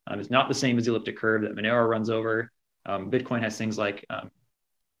over is not the same as the elliptic curve that Monero runs over. Bitcoin has things like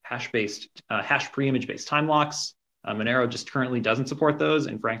hash pre-image based time locks. Monero just currently doesn't support those,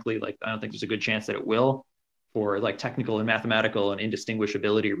 and frankly, like I don't think there's a good chance that it will, for like technical and mathematical and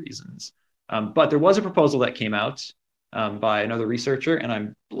indistinguishability reasons. But there was a proposal that came out by another researcher, and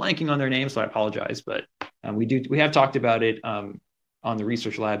I'm blanking on their name, so I apologize. But we have talked about it on the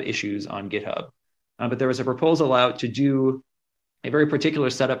research lab issues on GitHub. But there was a proposal out to do a very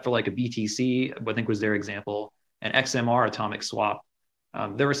particular setup for like a BTC, I think was their example, an XMR atomic swap.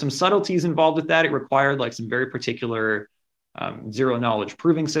 There were some subtleties involved with that. It required like some very particular zero knowledge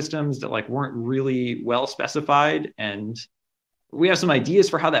proving systems that like weren't really well specified. And we have some ideas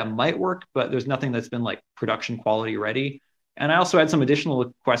for how that might work, but there's nothing that's been like production quality ready. And I also had some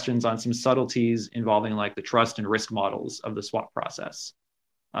additional questions on some subtleties involving like the trust and risk models of the swap process.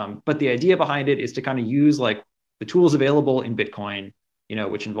 But the idea behind it is to kind of use like the tools available in Bitcoin, you know,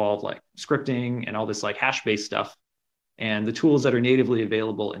 which involve like scripting and all this like hash-based stuff, and the tools that are natively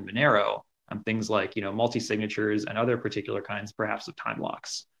available in Monero, things like, you know, multi-signatures and other particular kinds, perhaps of time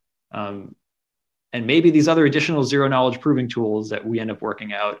locks. And maybe these other additional zero knowledge proving tools that we end up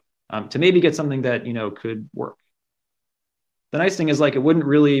working out to maybe get something that, you know, could work. The nice thing is like, it wouldn't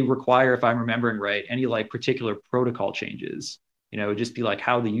really require, if I'm remembering right, any like particular protocol changes. You know, it would just be like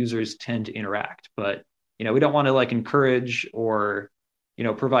how the users tend to interact. But, you know, we don't want to like encourage or, you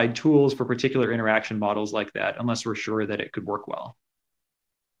know, provide tools for particular interaction models like that unless we're sure that it could work well.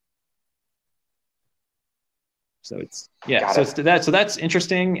 So it's, yeah, so that's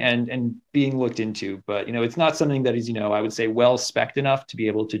interesting and being looked into, but, you know, it's not something that is, you know, I would say well spec'd enough to be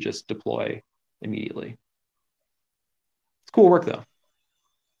able to just deploy immediately. It's cool work though.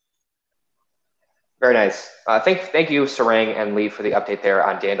 Very nice. Thank you, Sarang and Lee, for the update there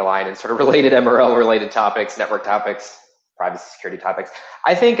on Dandelion and sort of related MRL related topics, network topics, privacy security topics.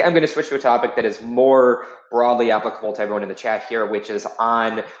 I think I'm going to switch to a topic that is more broadly applicable to everyone in the chat here, which is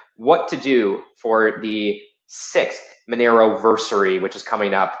on what to do for the 6th Monero-versary, which is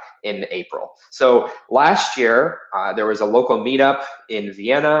coming up in April. So last year, there was a local meetup in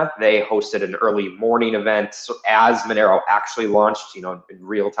Vienna. They hosted an early morning event as Monero actually launched, in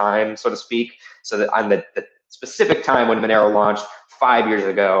real time, so to speak. So that on the specific time when Monero launched 5 years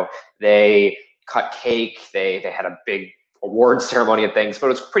ago, they cut cake, they had a big award ceremony and things, but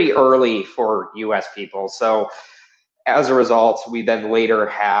it was pretty early for US people. So as a result, we then later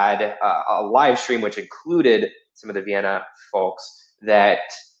had a live stream which included some of the Vienna folks, that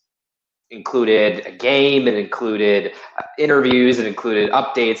included a game, it included interviews, it included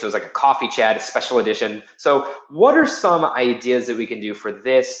updates. It was like a coffee chat, a special edition. So what are some ideas that we can do for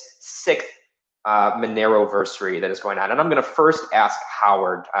this 6th Monero-versary that is going on? And I'm going to first ask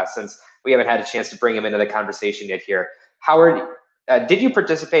Howard, since we haven't had a chance to bring him into the conversation yet here. Howard, did you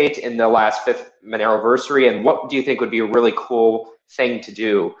participate in the last 5th Monero-versary, and what do you think would be a really cool thing to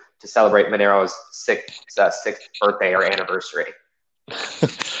do to celebrate Monero's 6th birthday or anniversary?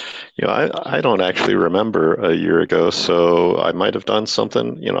 I don't actually remember a year ago, so I might have done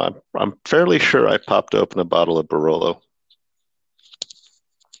something. I'm fairly sure I popped open a bottle of Barolo.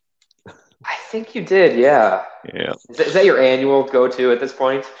 I think you did, yeah. Yeah. Is that your annual go-to at this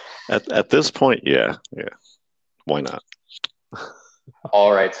point? At this point, yeah. Why not?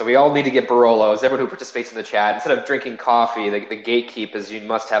 All right, so we all need to get Barolos. Everyone who participates in the chat, instead of drinking coffee, the gatekeep is you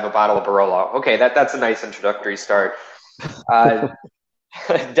must have a bottle of Barolo. Okay, that's a nice introductory start.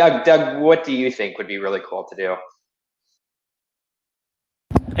 Doug, what do you think would be really cool to do?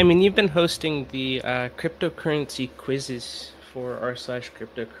 I mean, you've been hosting the cryptocurrency quizzes for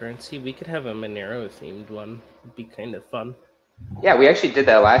r/cryptocurrency. We could have a Monero-themed one. It'd be kind of fun. Yeah, we actually did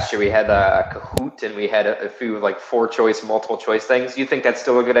that last year. We had a Kahoot, and we had a few like 4-choice, multiple-choice things. You think that's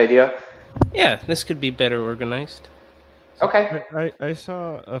still a good idea? Yeah, this could be better organized. Okay. I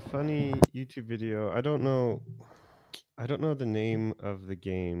saw a funny YouTube video. I don't know the name of the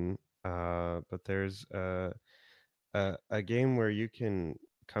game, but there's a game where you can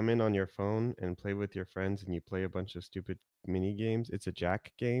come in on your phone and play with your friends, and you play a bunch of stupid mini games. It's a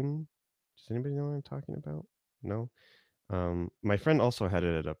Jack game. Does anybody know what I'm talking about? No. My friend also had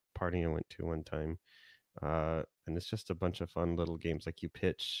it at a party I went to one time, and it's just a bunch of fun little games. Like you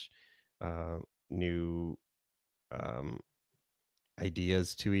pitch new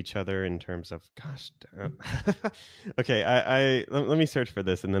ideas to each other in terms of, gosh, okay, let me search for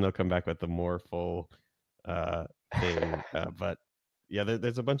this, and then I'll come back with the more full thing. But yeah,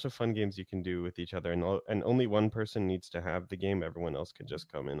 there's a bunch of fun games you can do with each other, and only one person needs to have the game. Everyone else can just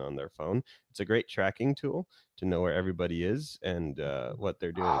come in on their phone. It's a great tracking tool to know where everybody is and what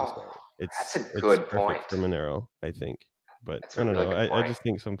they're doing. Oh, so that's a good point for Monero, I think. But that's I don't really know. I just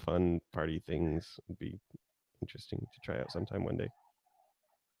think some fun party things would be interesting to try out sometime one day.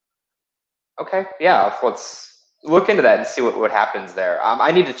 Okay, yeah, let's look into that and see what happens there.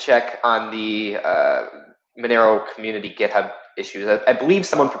 I need to check on the Monero community GitHub issues. I believe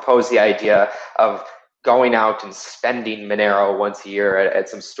someone proposed the idea of going out and spending Monero once a year at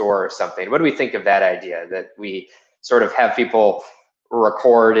some store or something. What do we think of that idea, that we sort of have people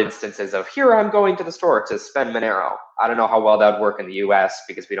record instances of, here I'm going to the store to spend Monero? I don't know how well that would work in the US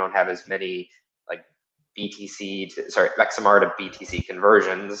because we don't have as many like XMR to BTC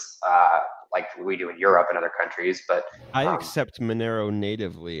conversions like we do in Europe and other countries. But I accept Monero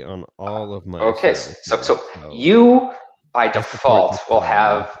natively on all of my. Okay, so you by default will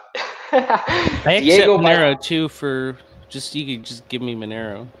have. I accept Monero too. You could just give me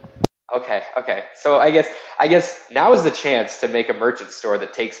Monero. Okay. So I guess now is the chance to make a merchant store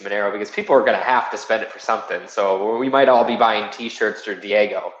that takes Monero, because people are going to have to spend it for something. So we might all be buying T-shirts through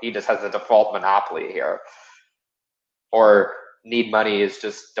Diego. He just has the default monopoly here. Or Need Money is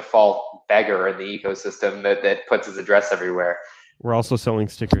just default beggar in the ecosystem that puts his address everywhere. We're also selling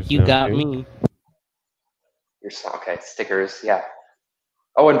stickers. You got me. Okay, stickers, yeah.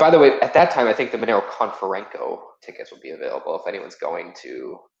 Oh, and by the way, at that time, I think the Monero Conferenco tickets will be available if anyone's going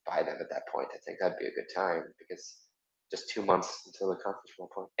to buy them at that point. I think that'd be a good time, because just 2 months until the conference will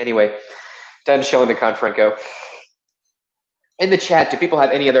point. Anyway, done showing the Conferenco. In the chat, do people have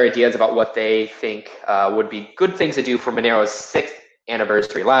any other ideas about what they think would be good things to do for Monero's 6th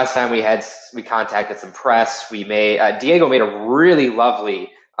anniversary? Last time we contacted some press. Diego made a really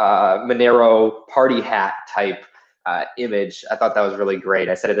lovely Monero party hat type image. I thought that was really great.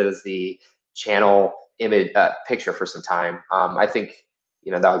 I set it as the channel image picture for some time. I think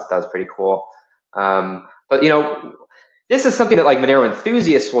that was pretty cool. But this is something that like Monero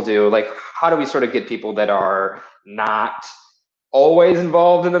enthusiasts will do. Like, how do we sort of get people that are not always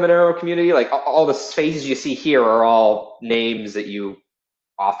involved in the Monero community? Like all the faces you see here are all names that you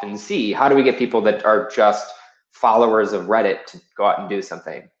often see. How do we get people that are just followers of Reddit to go out and do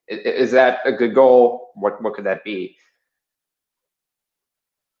something? Is that a good goal? What could that be?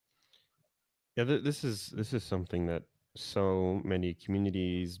 Yeah, this is something that so many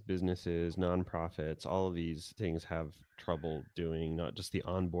communities, businesses, nonprofits, all of these things have trouble doing, not just the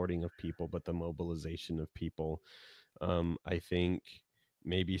onboarding of people, but the mobilization of people. I think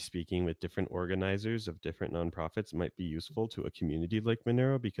maybe speaking with different organizers of different nonprofits might be useful to a community like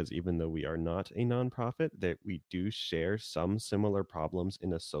Monero, because even though we are not a nonprofit, that we do share some similar problems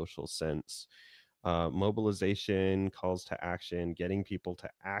in a social sense. Mobilization, calls to action, getting people to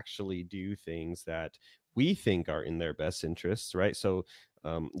actually do things that we think are in their best interests, right? So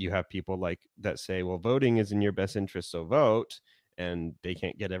you have people like that say, well, voting is in your best interest, so vote. And they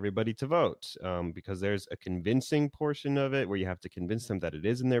can't get everybody to vote because there's a convincing portion of it where you have to convince them that it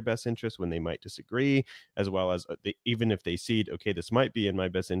is in their best interest when they might disagree, as well as even if they see, okay, this might be in my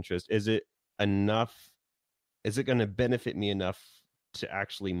best interest, is it enough? Is it going to benefit me enough to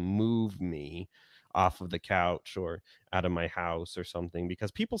actually move me off of the couch or out of my house or something?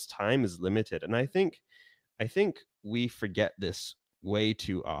 Because people's time is limited. And I think we forget this way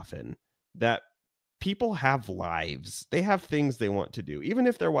too often, that people have lives. They have things they want to do. Even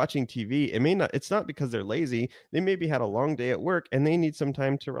if they're watching TV, it's not because they're lazy. They maybe had a long day at work and they need some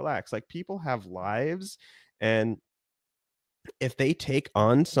time to relax. Like, people have lives, and if they take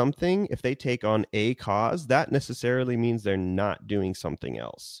on something, if they take on a cause, that necessarily means they're not doing something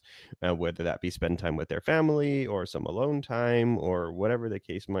else, whether that be spend time with their family or some alone time or whatever the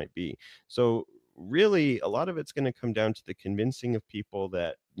case might be. So really, a lot of it's going to come down to the convincing of people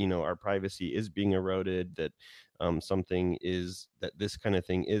that, our privacy is being eroded, that that this kind of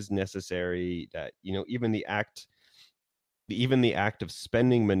thing is necessary, that, even the act of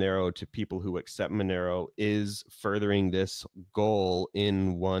spending Monero to people who accept Monero is furthering this goal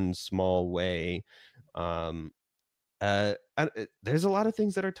in one small way. There's a lot of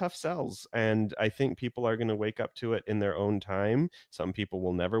things that are tough sells, and I think people are going to wake up to it in their own time. Some people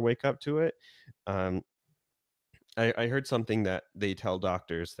will never wake up to it. I heard something that they tell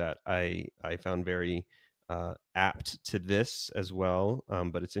doctors that I found very apt to this as well,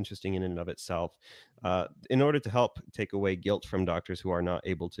 but it's interesting in and of itself. In order to help take away guilt from doctors who are not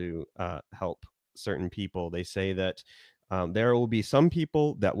able to help certain people, they say that there will be some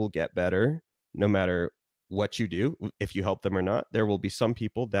people that will get better no matter what you do, if you help them or not. There will be some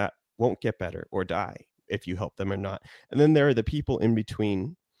people that won't get better or die if you help them or not. And then there are the people in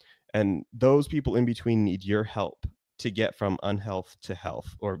between. And those people in between need your help to get from unhealth to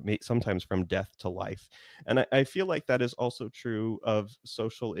health, or sometimes from death to life. And I feel like that is also true of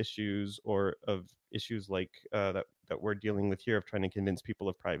social issues, or of issues like that we're dealing with here, of trying to convince people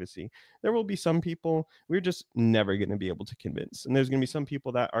of privacy. There will be some people we're just never going to be able to convince. And there's going to be some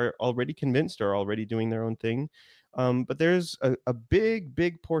people that are already convinced or already doing their own thing. But there's a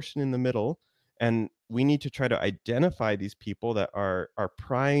big portion in the middle. And we need to try to identify these people that are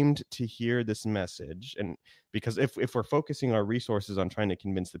primed to hear this message. And because if we're focusing our resources on trying to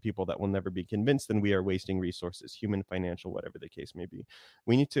convince the people that will never be convinced, then we are wasting resources, human, financial, whatever the case may be.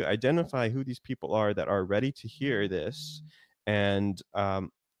 We need to identify who these people are that are ready to hear this. And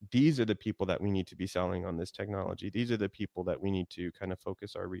these are the people that we need to be selling on this technology. These are the people that we need to kind of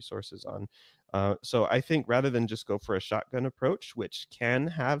focus our resources on. So I think rather than just go for a shotgun approach, which can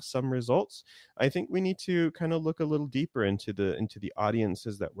have some results, I think we need to kind of look a little deeper into the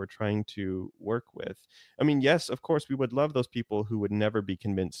audiences that we're trying to work with. I mean, yes, of course, we would love those people who would never be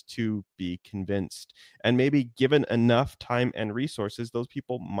convinced to be convinced. And maybe given enough time and resources, those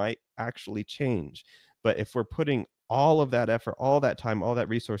people might actually change. But if we're putting all of that effort, all that time, all that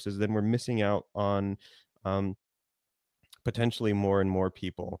resources, then we're missing out on potentially more and more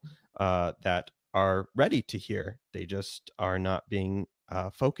people that are ready to hear. They just are not being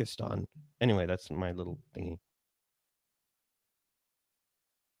focused on. Anyway, that's my little thingy.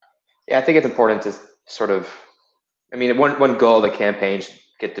 Yeah, I think it's important to sort of, I mean, one goal of the campaign should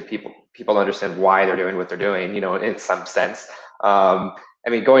get to people to understand why they're doing what they're doing, in some sense. I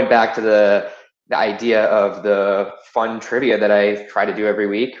mean, going back to the idea of the fun trivia that I try to do every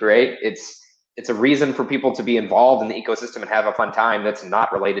week, right? It's a reason for people to be involved in the ecosystem and have a fun time that's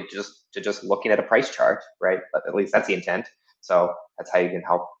not related to just looking at a price chart, right? But at least that's the intent. So that's how you can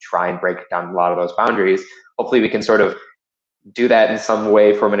help try and break down a lot of those boundaries. Hopefully we can sort of do that in some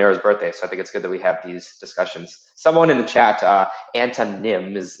way for Monero's birthday. So I think it's good that we have these discussions. Someone in the chat,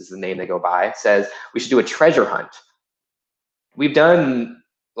 Antonym is the name they go by, says we should do a treasure hunt. we've done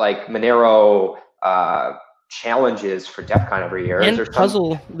like Monero challenges for DEF CON every year. And there's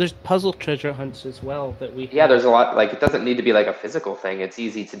puzzle treasure hunts as well that we. Yeah, there's a lot. Like, it doesn't need to be like a physical thing. It's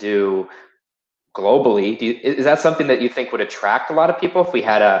easy to do globally. Is that something that you think would attract a lot of people if we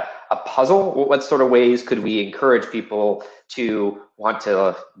had a puzzle? What sort of ways could we encourage people to want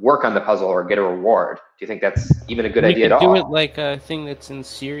to work on the puzzle or get a reward? Do you think that's even a good idea at all? We could do it like a thing that's in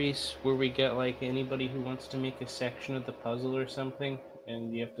series where we get like anybody who wants to make a section of the puzzle or something,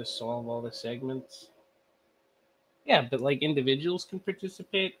 and you have to solve all the segments. Yeah, but like individuals can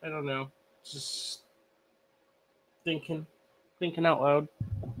participate. I don't know. Just thinking out loud.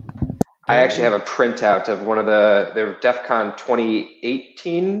 I actually have a printout of one of the DEF CON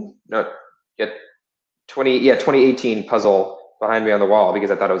 2018, 2018 puzzle behind me on the wall because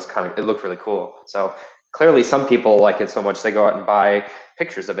I thought it looked really cool. So clearly some people like it so much they go out and buy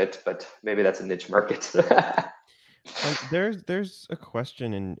pictures of it, but maybe that's a niche market. There's a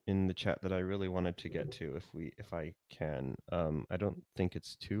question in the chat that I really wanted to get to if I can. I don't think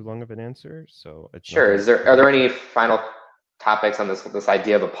it's too long of an answer, so it's sure. Are there any final topics on this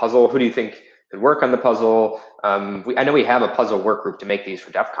idea of a puzzle? Who do you think could work on the puzzle? I know we have a puzzle work group to make these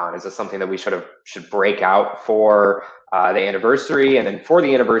for DEF CON. Is this something that we should break out for the anniversary? And then for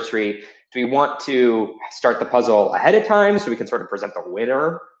the anniversary, do we want to start the puzzle ahead of time so we can sort of present the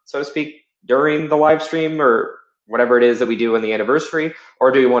winner, so to speak, during the live stream or whatever it is that we do on the anniversary?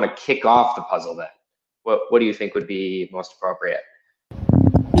 Or do we want to kick off the puzzle then? What do you think would be most appropriate?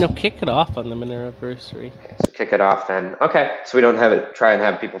 No, kick it off on the Monero anniversary. Okay, so kick it off then. Okay, so we don't try and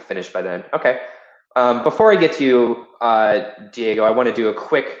have people finish by then. Okay. Before I get to you, Diego, I want to do a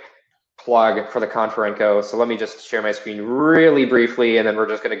quick plug for the Conferenco. So let me just share my screen really briefly, and then we're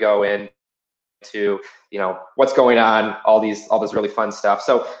just going to go into what's going on, all this really fun stuff.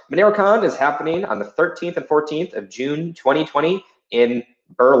 So MoneroCon is happening on the 13th and 14th of June 2020 in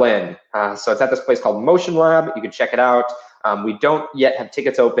Berlin. So it's at this place called Motion Lab. You can check it out. We don't yet have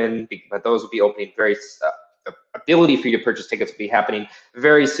tickets open, but those will be opening very. The ability for you to purchase tickets will be happening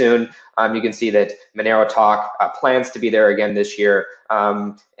very soon. You can see that Monero Talk plans to be there again this year,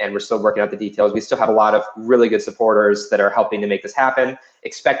 and we're still working out the details. We still have a lot of really good supporters that are helping to make this happen.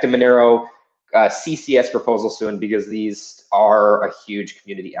 Expect a Monero CCS proposal soon because these are a huge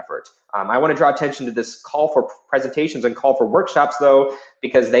community effort. I want to draw attention to this call for presentations and call for workshops though,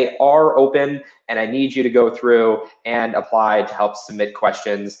 because they are open and I need you to go through and apply to help submit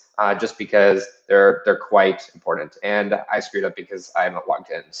questions just because they're quite important. And I screwed up because I haven't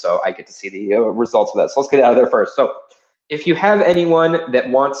logged in, so I get to see the results of that. So let's get out of there first. So if you have anyone that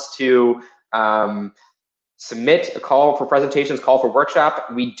wants to submit a call for presentations, call for workshop,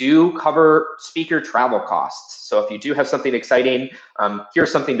 we do cover speaker travel costs. So if you do have something exciting,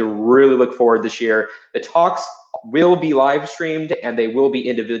 here's something to really look forward this year. The talks will be live streamed and they will be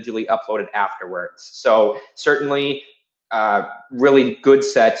individually uploaded afterwards. So certainly really good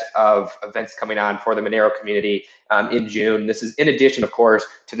set of events coming on for the Monero community in June. This is in addition, of course,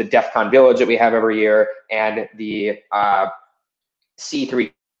 to the DEF CON Village that we have every year and the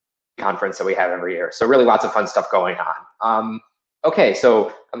C3 conference that we have every year. So really lots of fun stuff going on. Okay,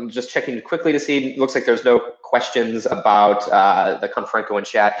 so I'm just checking quickly to see, looks like there's no questions about the Conferenco in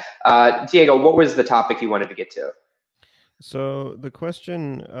chat. Diego, what was the topic you wanted to get to? So the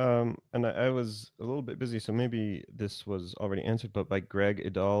question, and I was a little bit busy, so maybe this was already answered, but by Greg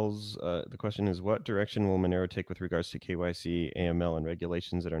Idal's, the question is, what direction will Monero take with regards to KYC, AML, and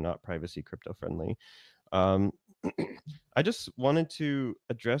regulations that are not privacy crypto friendly? I just wanted to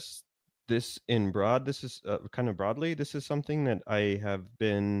address this in broad. This is kind of broadly. This is something that I have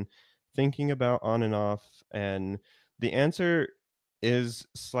been thinking about on and off, and the answer is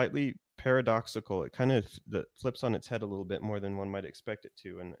slightly paradoxical. It kind of flips on its head a little bit more than one might expect it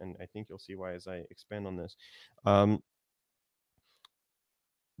to, and I think you'll see why as I expand on this.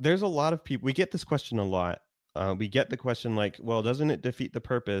 There's a lot of people, we get this question a lot. We get the question like, well, doesn't it defeat the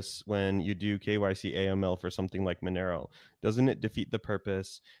purpose when you do KYC AML for something like Monero? Doesn't it defeat the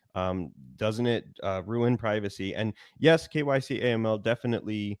purpose? Doesn't it ruin privacy? And yes, KYC AML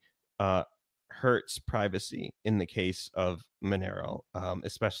definitely hurts privacy in the case of Monero.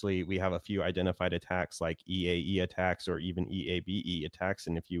 Especially we have a few identified attacks like EAE attacks or even EABE attacks.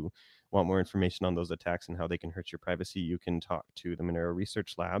 And if you want more information on those attacks and how they can hurt your privacy, you can talk to the Monero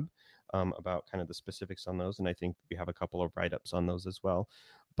Research Lab about kind of the specifics on those. And I think we have a couple of write-ups on those as well.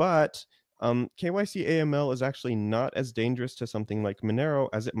 But KYC AML is actually not as dangerous to something like Monero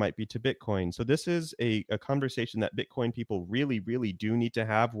as it might be to Bitcoin. So this is a conversation that Bitcoin people really, really do need to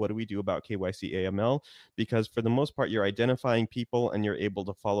have. What do we do about KYC AML? Because for the most part, you're identifying people and you're able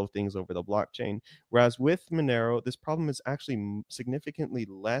to follow things over the blockchain. Whereas with Monero, this problem is actually significantly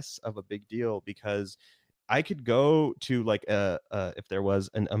less of a big deal, because I could go to like if there was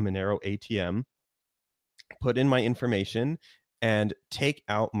a Monero ATM, put in my information, and take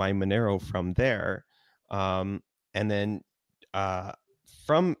out my Monero from there. And then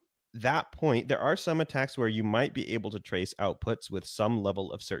from that point, there are some attacks where you might be able to trace outputs with some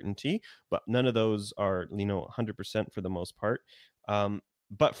level of certainty, but none of those are, 100% for the most part.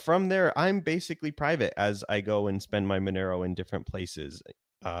 But from there, I'm basically private as I go and spend my Monero in different places.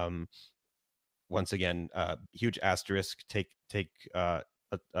 Once again, huge asterisk, take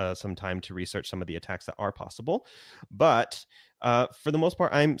some time to research some of the attacks that are possible. But for the most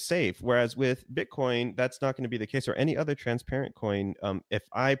part, I'm safe. Whereas with Bitcoin, that's not going to be the case, or any other transparent coin. If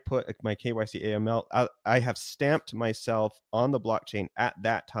I put my KYC AML, I have stamped myself on the blockchain at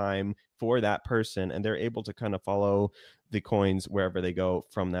that time for that person, and they're able to kind of follow the coins wherever they go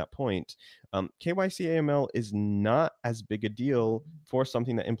from that point. KYC AML is not as big a deal for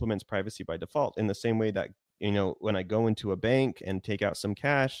something that implements privacy by default, in the same way that, when I go into a bank and take out some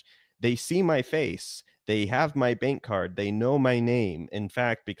cash, they see my face, they have my bank card, they know my name. In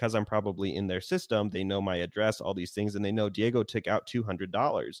fact, because I'm probably in their system, they know my address, all these things, and they know Diego took out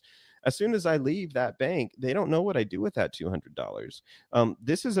 $200. As soon as I leave that bank, they don't know what I do with that $200.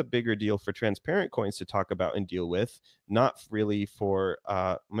 This is a bigger deal for transparent coins to talk about and deal with, not really for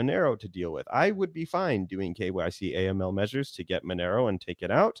Monero to deal with. I would be fine doing KYC AML measures to get Monero and take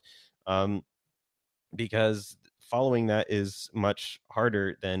it out, because following that is much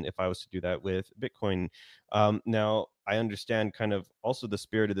harder than if I was to do that with Bitcoin. Now, I understand kind of also the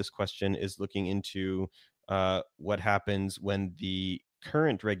spirit of this question is looking into what happens when the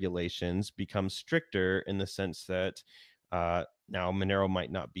current regulations become stricter, in the sense that now Monero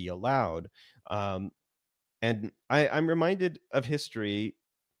might not be allowed. And I'm reminded of history.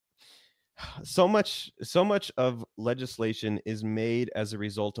 So much of legislation is made as a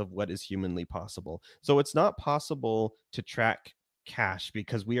result of what is humanly possible. So it's not possible to track cash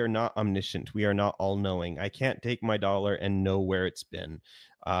because we are not omniscient. We are not all-knowing. I can't take my dollar and know where it's been.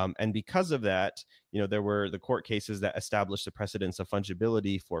 And because of that, there were the court cases that established the precedence of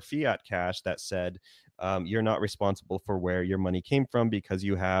fungibility for fiat cash that said you're not responsible for where your money came from because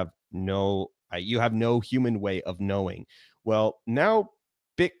you have no human way of knowing. Well, now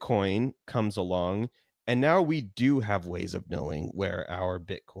Bitcoin comes along, and now we do have ways of knowing where our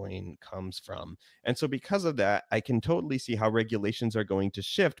Bitcoin comes from. And so because of that, I can totally see how regulations are going to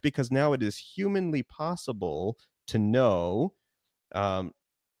shift, because now it is humanly possible to know. And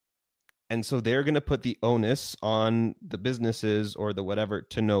so they're going to put the onus on the businesses or the whatever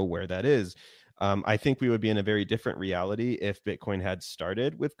to know where that is. I think we would be in a very different reality if Bitcoin had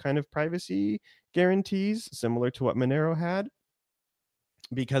started with kind of privacy guarantees similar to what Monero had,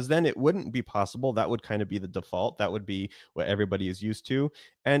 because then it wouldn't be possible. That would kind of be the default. That would be what everybody is used to.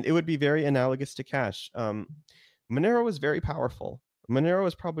 And it would be very analogous to cash. Monero is very powerful. Monero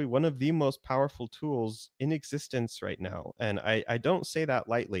is probably one of the most powerful tools in existence right now. And I don't say that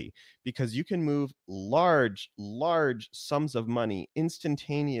lightly, because you can move large sums of money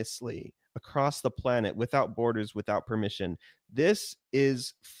instantaneously across the planet without borders, without permission. This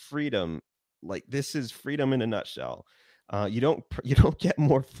is freedom. Like, this is freedom in a nutshell. You don't get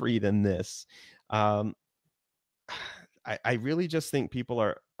more free than this. I really just think people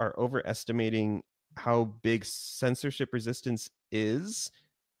are overestimating how big censorship resistance is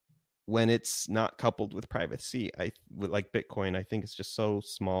when it's not coupled with privacy. Like Bitcoin, I think it's just so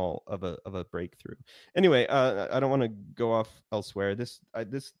small of a breakthrough. Anyway, I don't want to go off elsewhere. This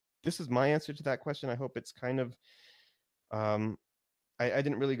is my answer to that question. I hope it's kind of I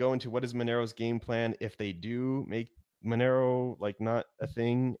didn't really go into what is Monero's game plan if they do make Monero like not a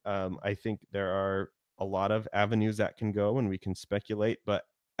thing. I think there are a lot of avenues that can go, and we can speculate, but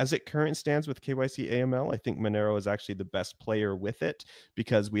as it current stands with KYC AML, I think Monero is actually the best player with it,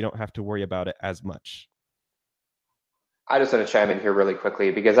 because we don't have to worry about it as much. I just want to chime in here really quickly,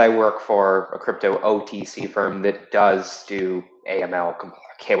 because I work for a crypto OTC firm that does do AML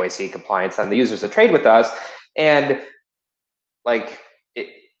KYC compliance on the users that trade with us. And like,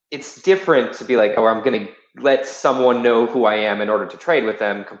 it's different to be like, oh, I'm going to let someone know who I am in order to trade with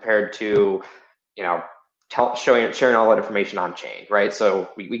them, compared to, sharing all that information on chain, right? So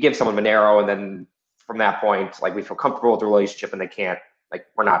we give someone Monero, and then from that point, like, we feel comfortable with the relationship, and they can't like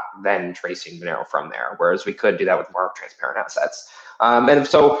we're not then tracing Monero from there, whereas we could do that with more transparent assets. And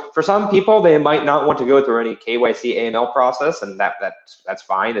so for some people, they might not want to go through any KYC AML process, and that's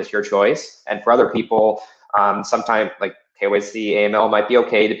fine. It's your choice. And for other people, sometimes like KYC AML might be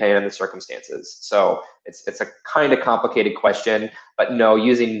okay depending on the circumstances. So it's a kind of complicated question, but no,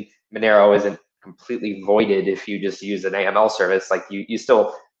 using Monero isn't completely voided if you just use an AML service. Like you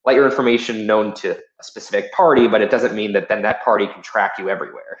still let your information known to a specific party, but it doesn't mean that then that party can track you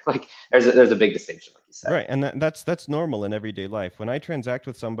everywhere. Like there's a big distinction, like you said. Right, and that's normal in everyday life. When I transact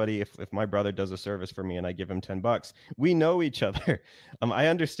with somebody, if my brother does a service for me and I give him $10, we know each other. I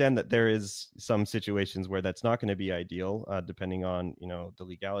understand that there is some situations where that's not going to be ideal, depending on the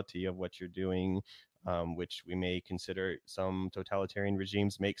legality of what you're doing. Which we may consider some totalitarian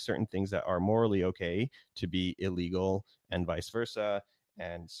regimes make certain things that are morally okay to be illegal, and vice versa.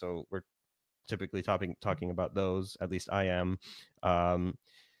 And so we're typically talking about those. At least I am.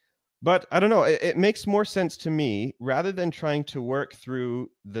 But I don't know. It makes more sense to me, rather than trying to work through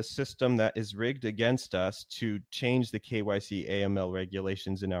the system that is rigged against us to change the KYC AML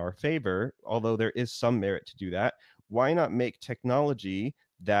regulations in our favor. Although there is some merit to do that, why not make technology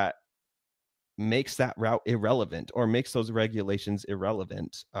that makes that route irrelevant or makes those regulations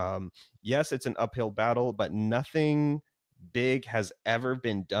irrelevant? Yes, it's an uphill battle, but nothing big has ever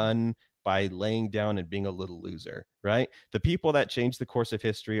been done by laying down and being a little loser, right? The people that change the course of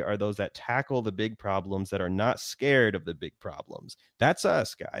history are those that tackle the big problems, that are not scared of the big problems. That's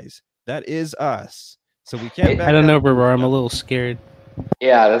us, guys. That is us. So we can't. I don't know, Barbara. I'm a little scared.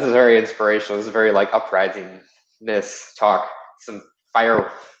 Yeah, this is very inspirational. This is very like uprising-ness talk. Some fighting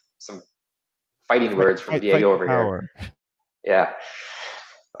words from Diego over here. Yeah.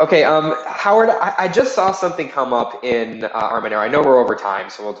 Okay, Howard, I just saw something come up in our Monero. I know we're over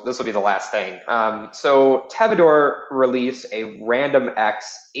time, so this will be the last thing. So Tevador released a RandomX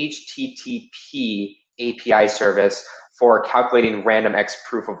HTTP API service for calculating RandomX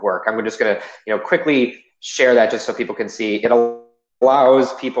proof of work. I'm just going to quickly share that just so people can see. It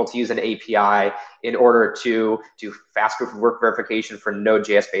allows people to use an API in order to do fast proof of work verification for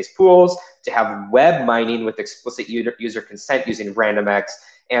Node.js-based pools, to have web mining with explicit user consent using RandomX,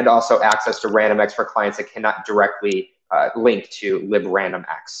 and also access to RandomX for clients that cannot directly link to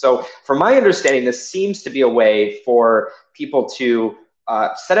libRandomX. So from my understanding, this seems to be a way for people to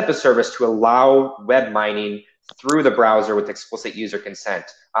set up a service to allow web mining through the browser with explicit user consent.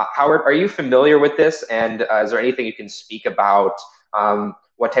 Howard, are you familiar with this? And is there anything you can speak about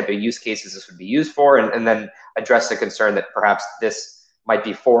what type of use cases this would be used for, and then address the concern that perhaps this might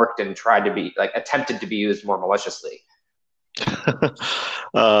be forked and tried to be attempted to be used more maliciously?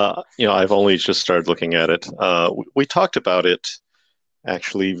 I've only just started looking at it. We talked about it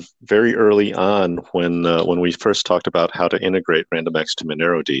actually very early on when we first talked about how to integrate RandomX to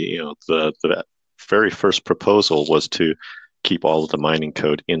MoneroD. The very first proposal was to keep all of the mining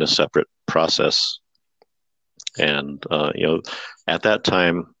code in a separate process. And at that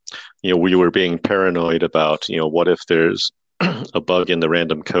time, we were being paranoid about what if there's a bug in the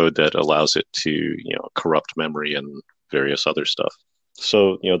random code that allows it to corrupt memory and various other stuff.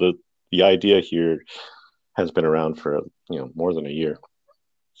 So the idea here has been around for more than a year.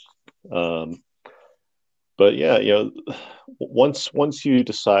 But yeah, once you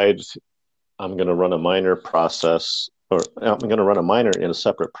decide I'm going to run a miner process, or I'm going to run a miner in a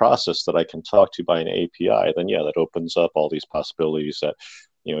separate process that I can talk to by an API, then yeah, that opens up all these possibilities that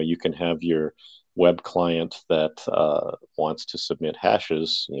you can have your web client that wants to submit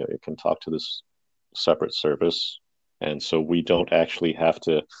hashes. It can talk to this separate service. And so we don't actually have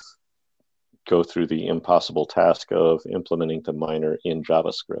to go through the impossible task of implementing the miner in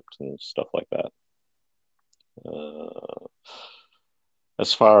JavaScript and stuff like that.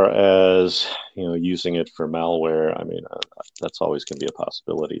 As far as using it for malware, I mean, that's always going to be a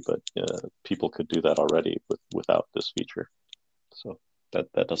possibility, but people could do that already without this feature. So that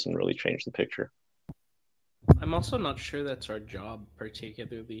doesn't really change the picture. I'm also not sure that's our job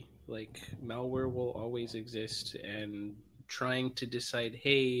particularly. Like, malware will always exist, and trying to decide,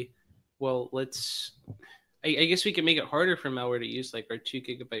 hey, well, I guess we can make it harder for malware to use like our 2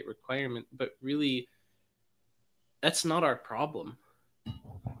 GB requirement, but really that's not our problem,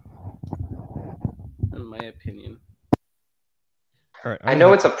 in my opinion. All right, I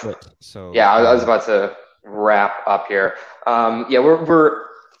know it's so yeah, I was about to wrap up here. Yeah,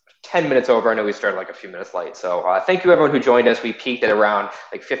 we're 10 minutes over. I know we started like a few minutes late. So thank you everyone who joined us. We peaked at around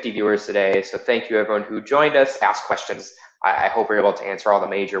like 50 viewers today. So thank you everyone who joined us, asked questions. I hope we're able to answer all the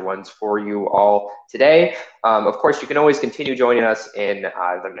major ones for you all today. Of course, you can always continue joining us in the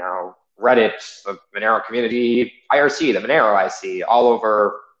Monero Reddit, the Monero community, IRC, the Monero IC, all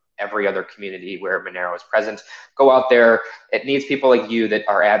over every other community where Monero is present. Go out there. It needs people like you that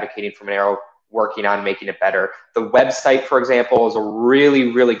are advocating for Monero, working on making it better. The website, for example, is a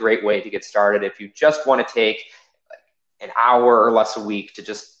really, really great way to get started. If you just want to take an hour or less a week to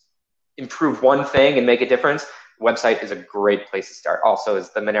just improve one thing and make a difference, website is a great place to start. Also, is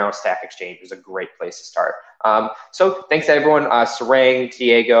the Monero Stack Exchange is a great place to start. So thanks to everyone, Sarang,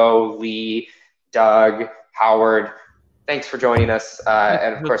 Diego, Lee, Doug, Howard. Thanks for joining us.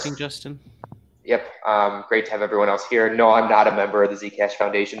 And of course, Justin. Yep. Great to have everyone else here. No, I'm not a member of the Zcash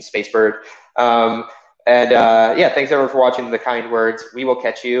Foundation, Spacebird. Yeah, thanks everyone for watching the kind words. We will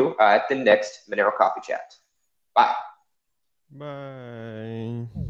catch you at the next Monero Coffee Chat. Bye. Bye.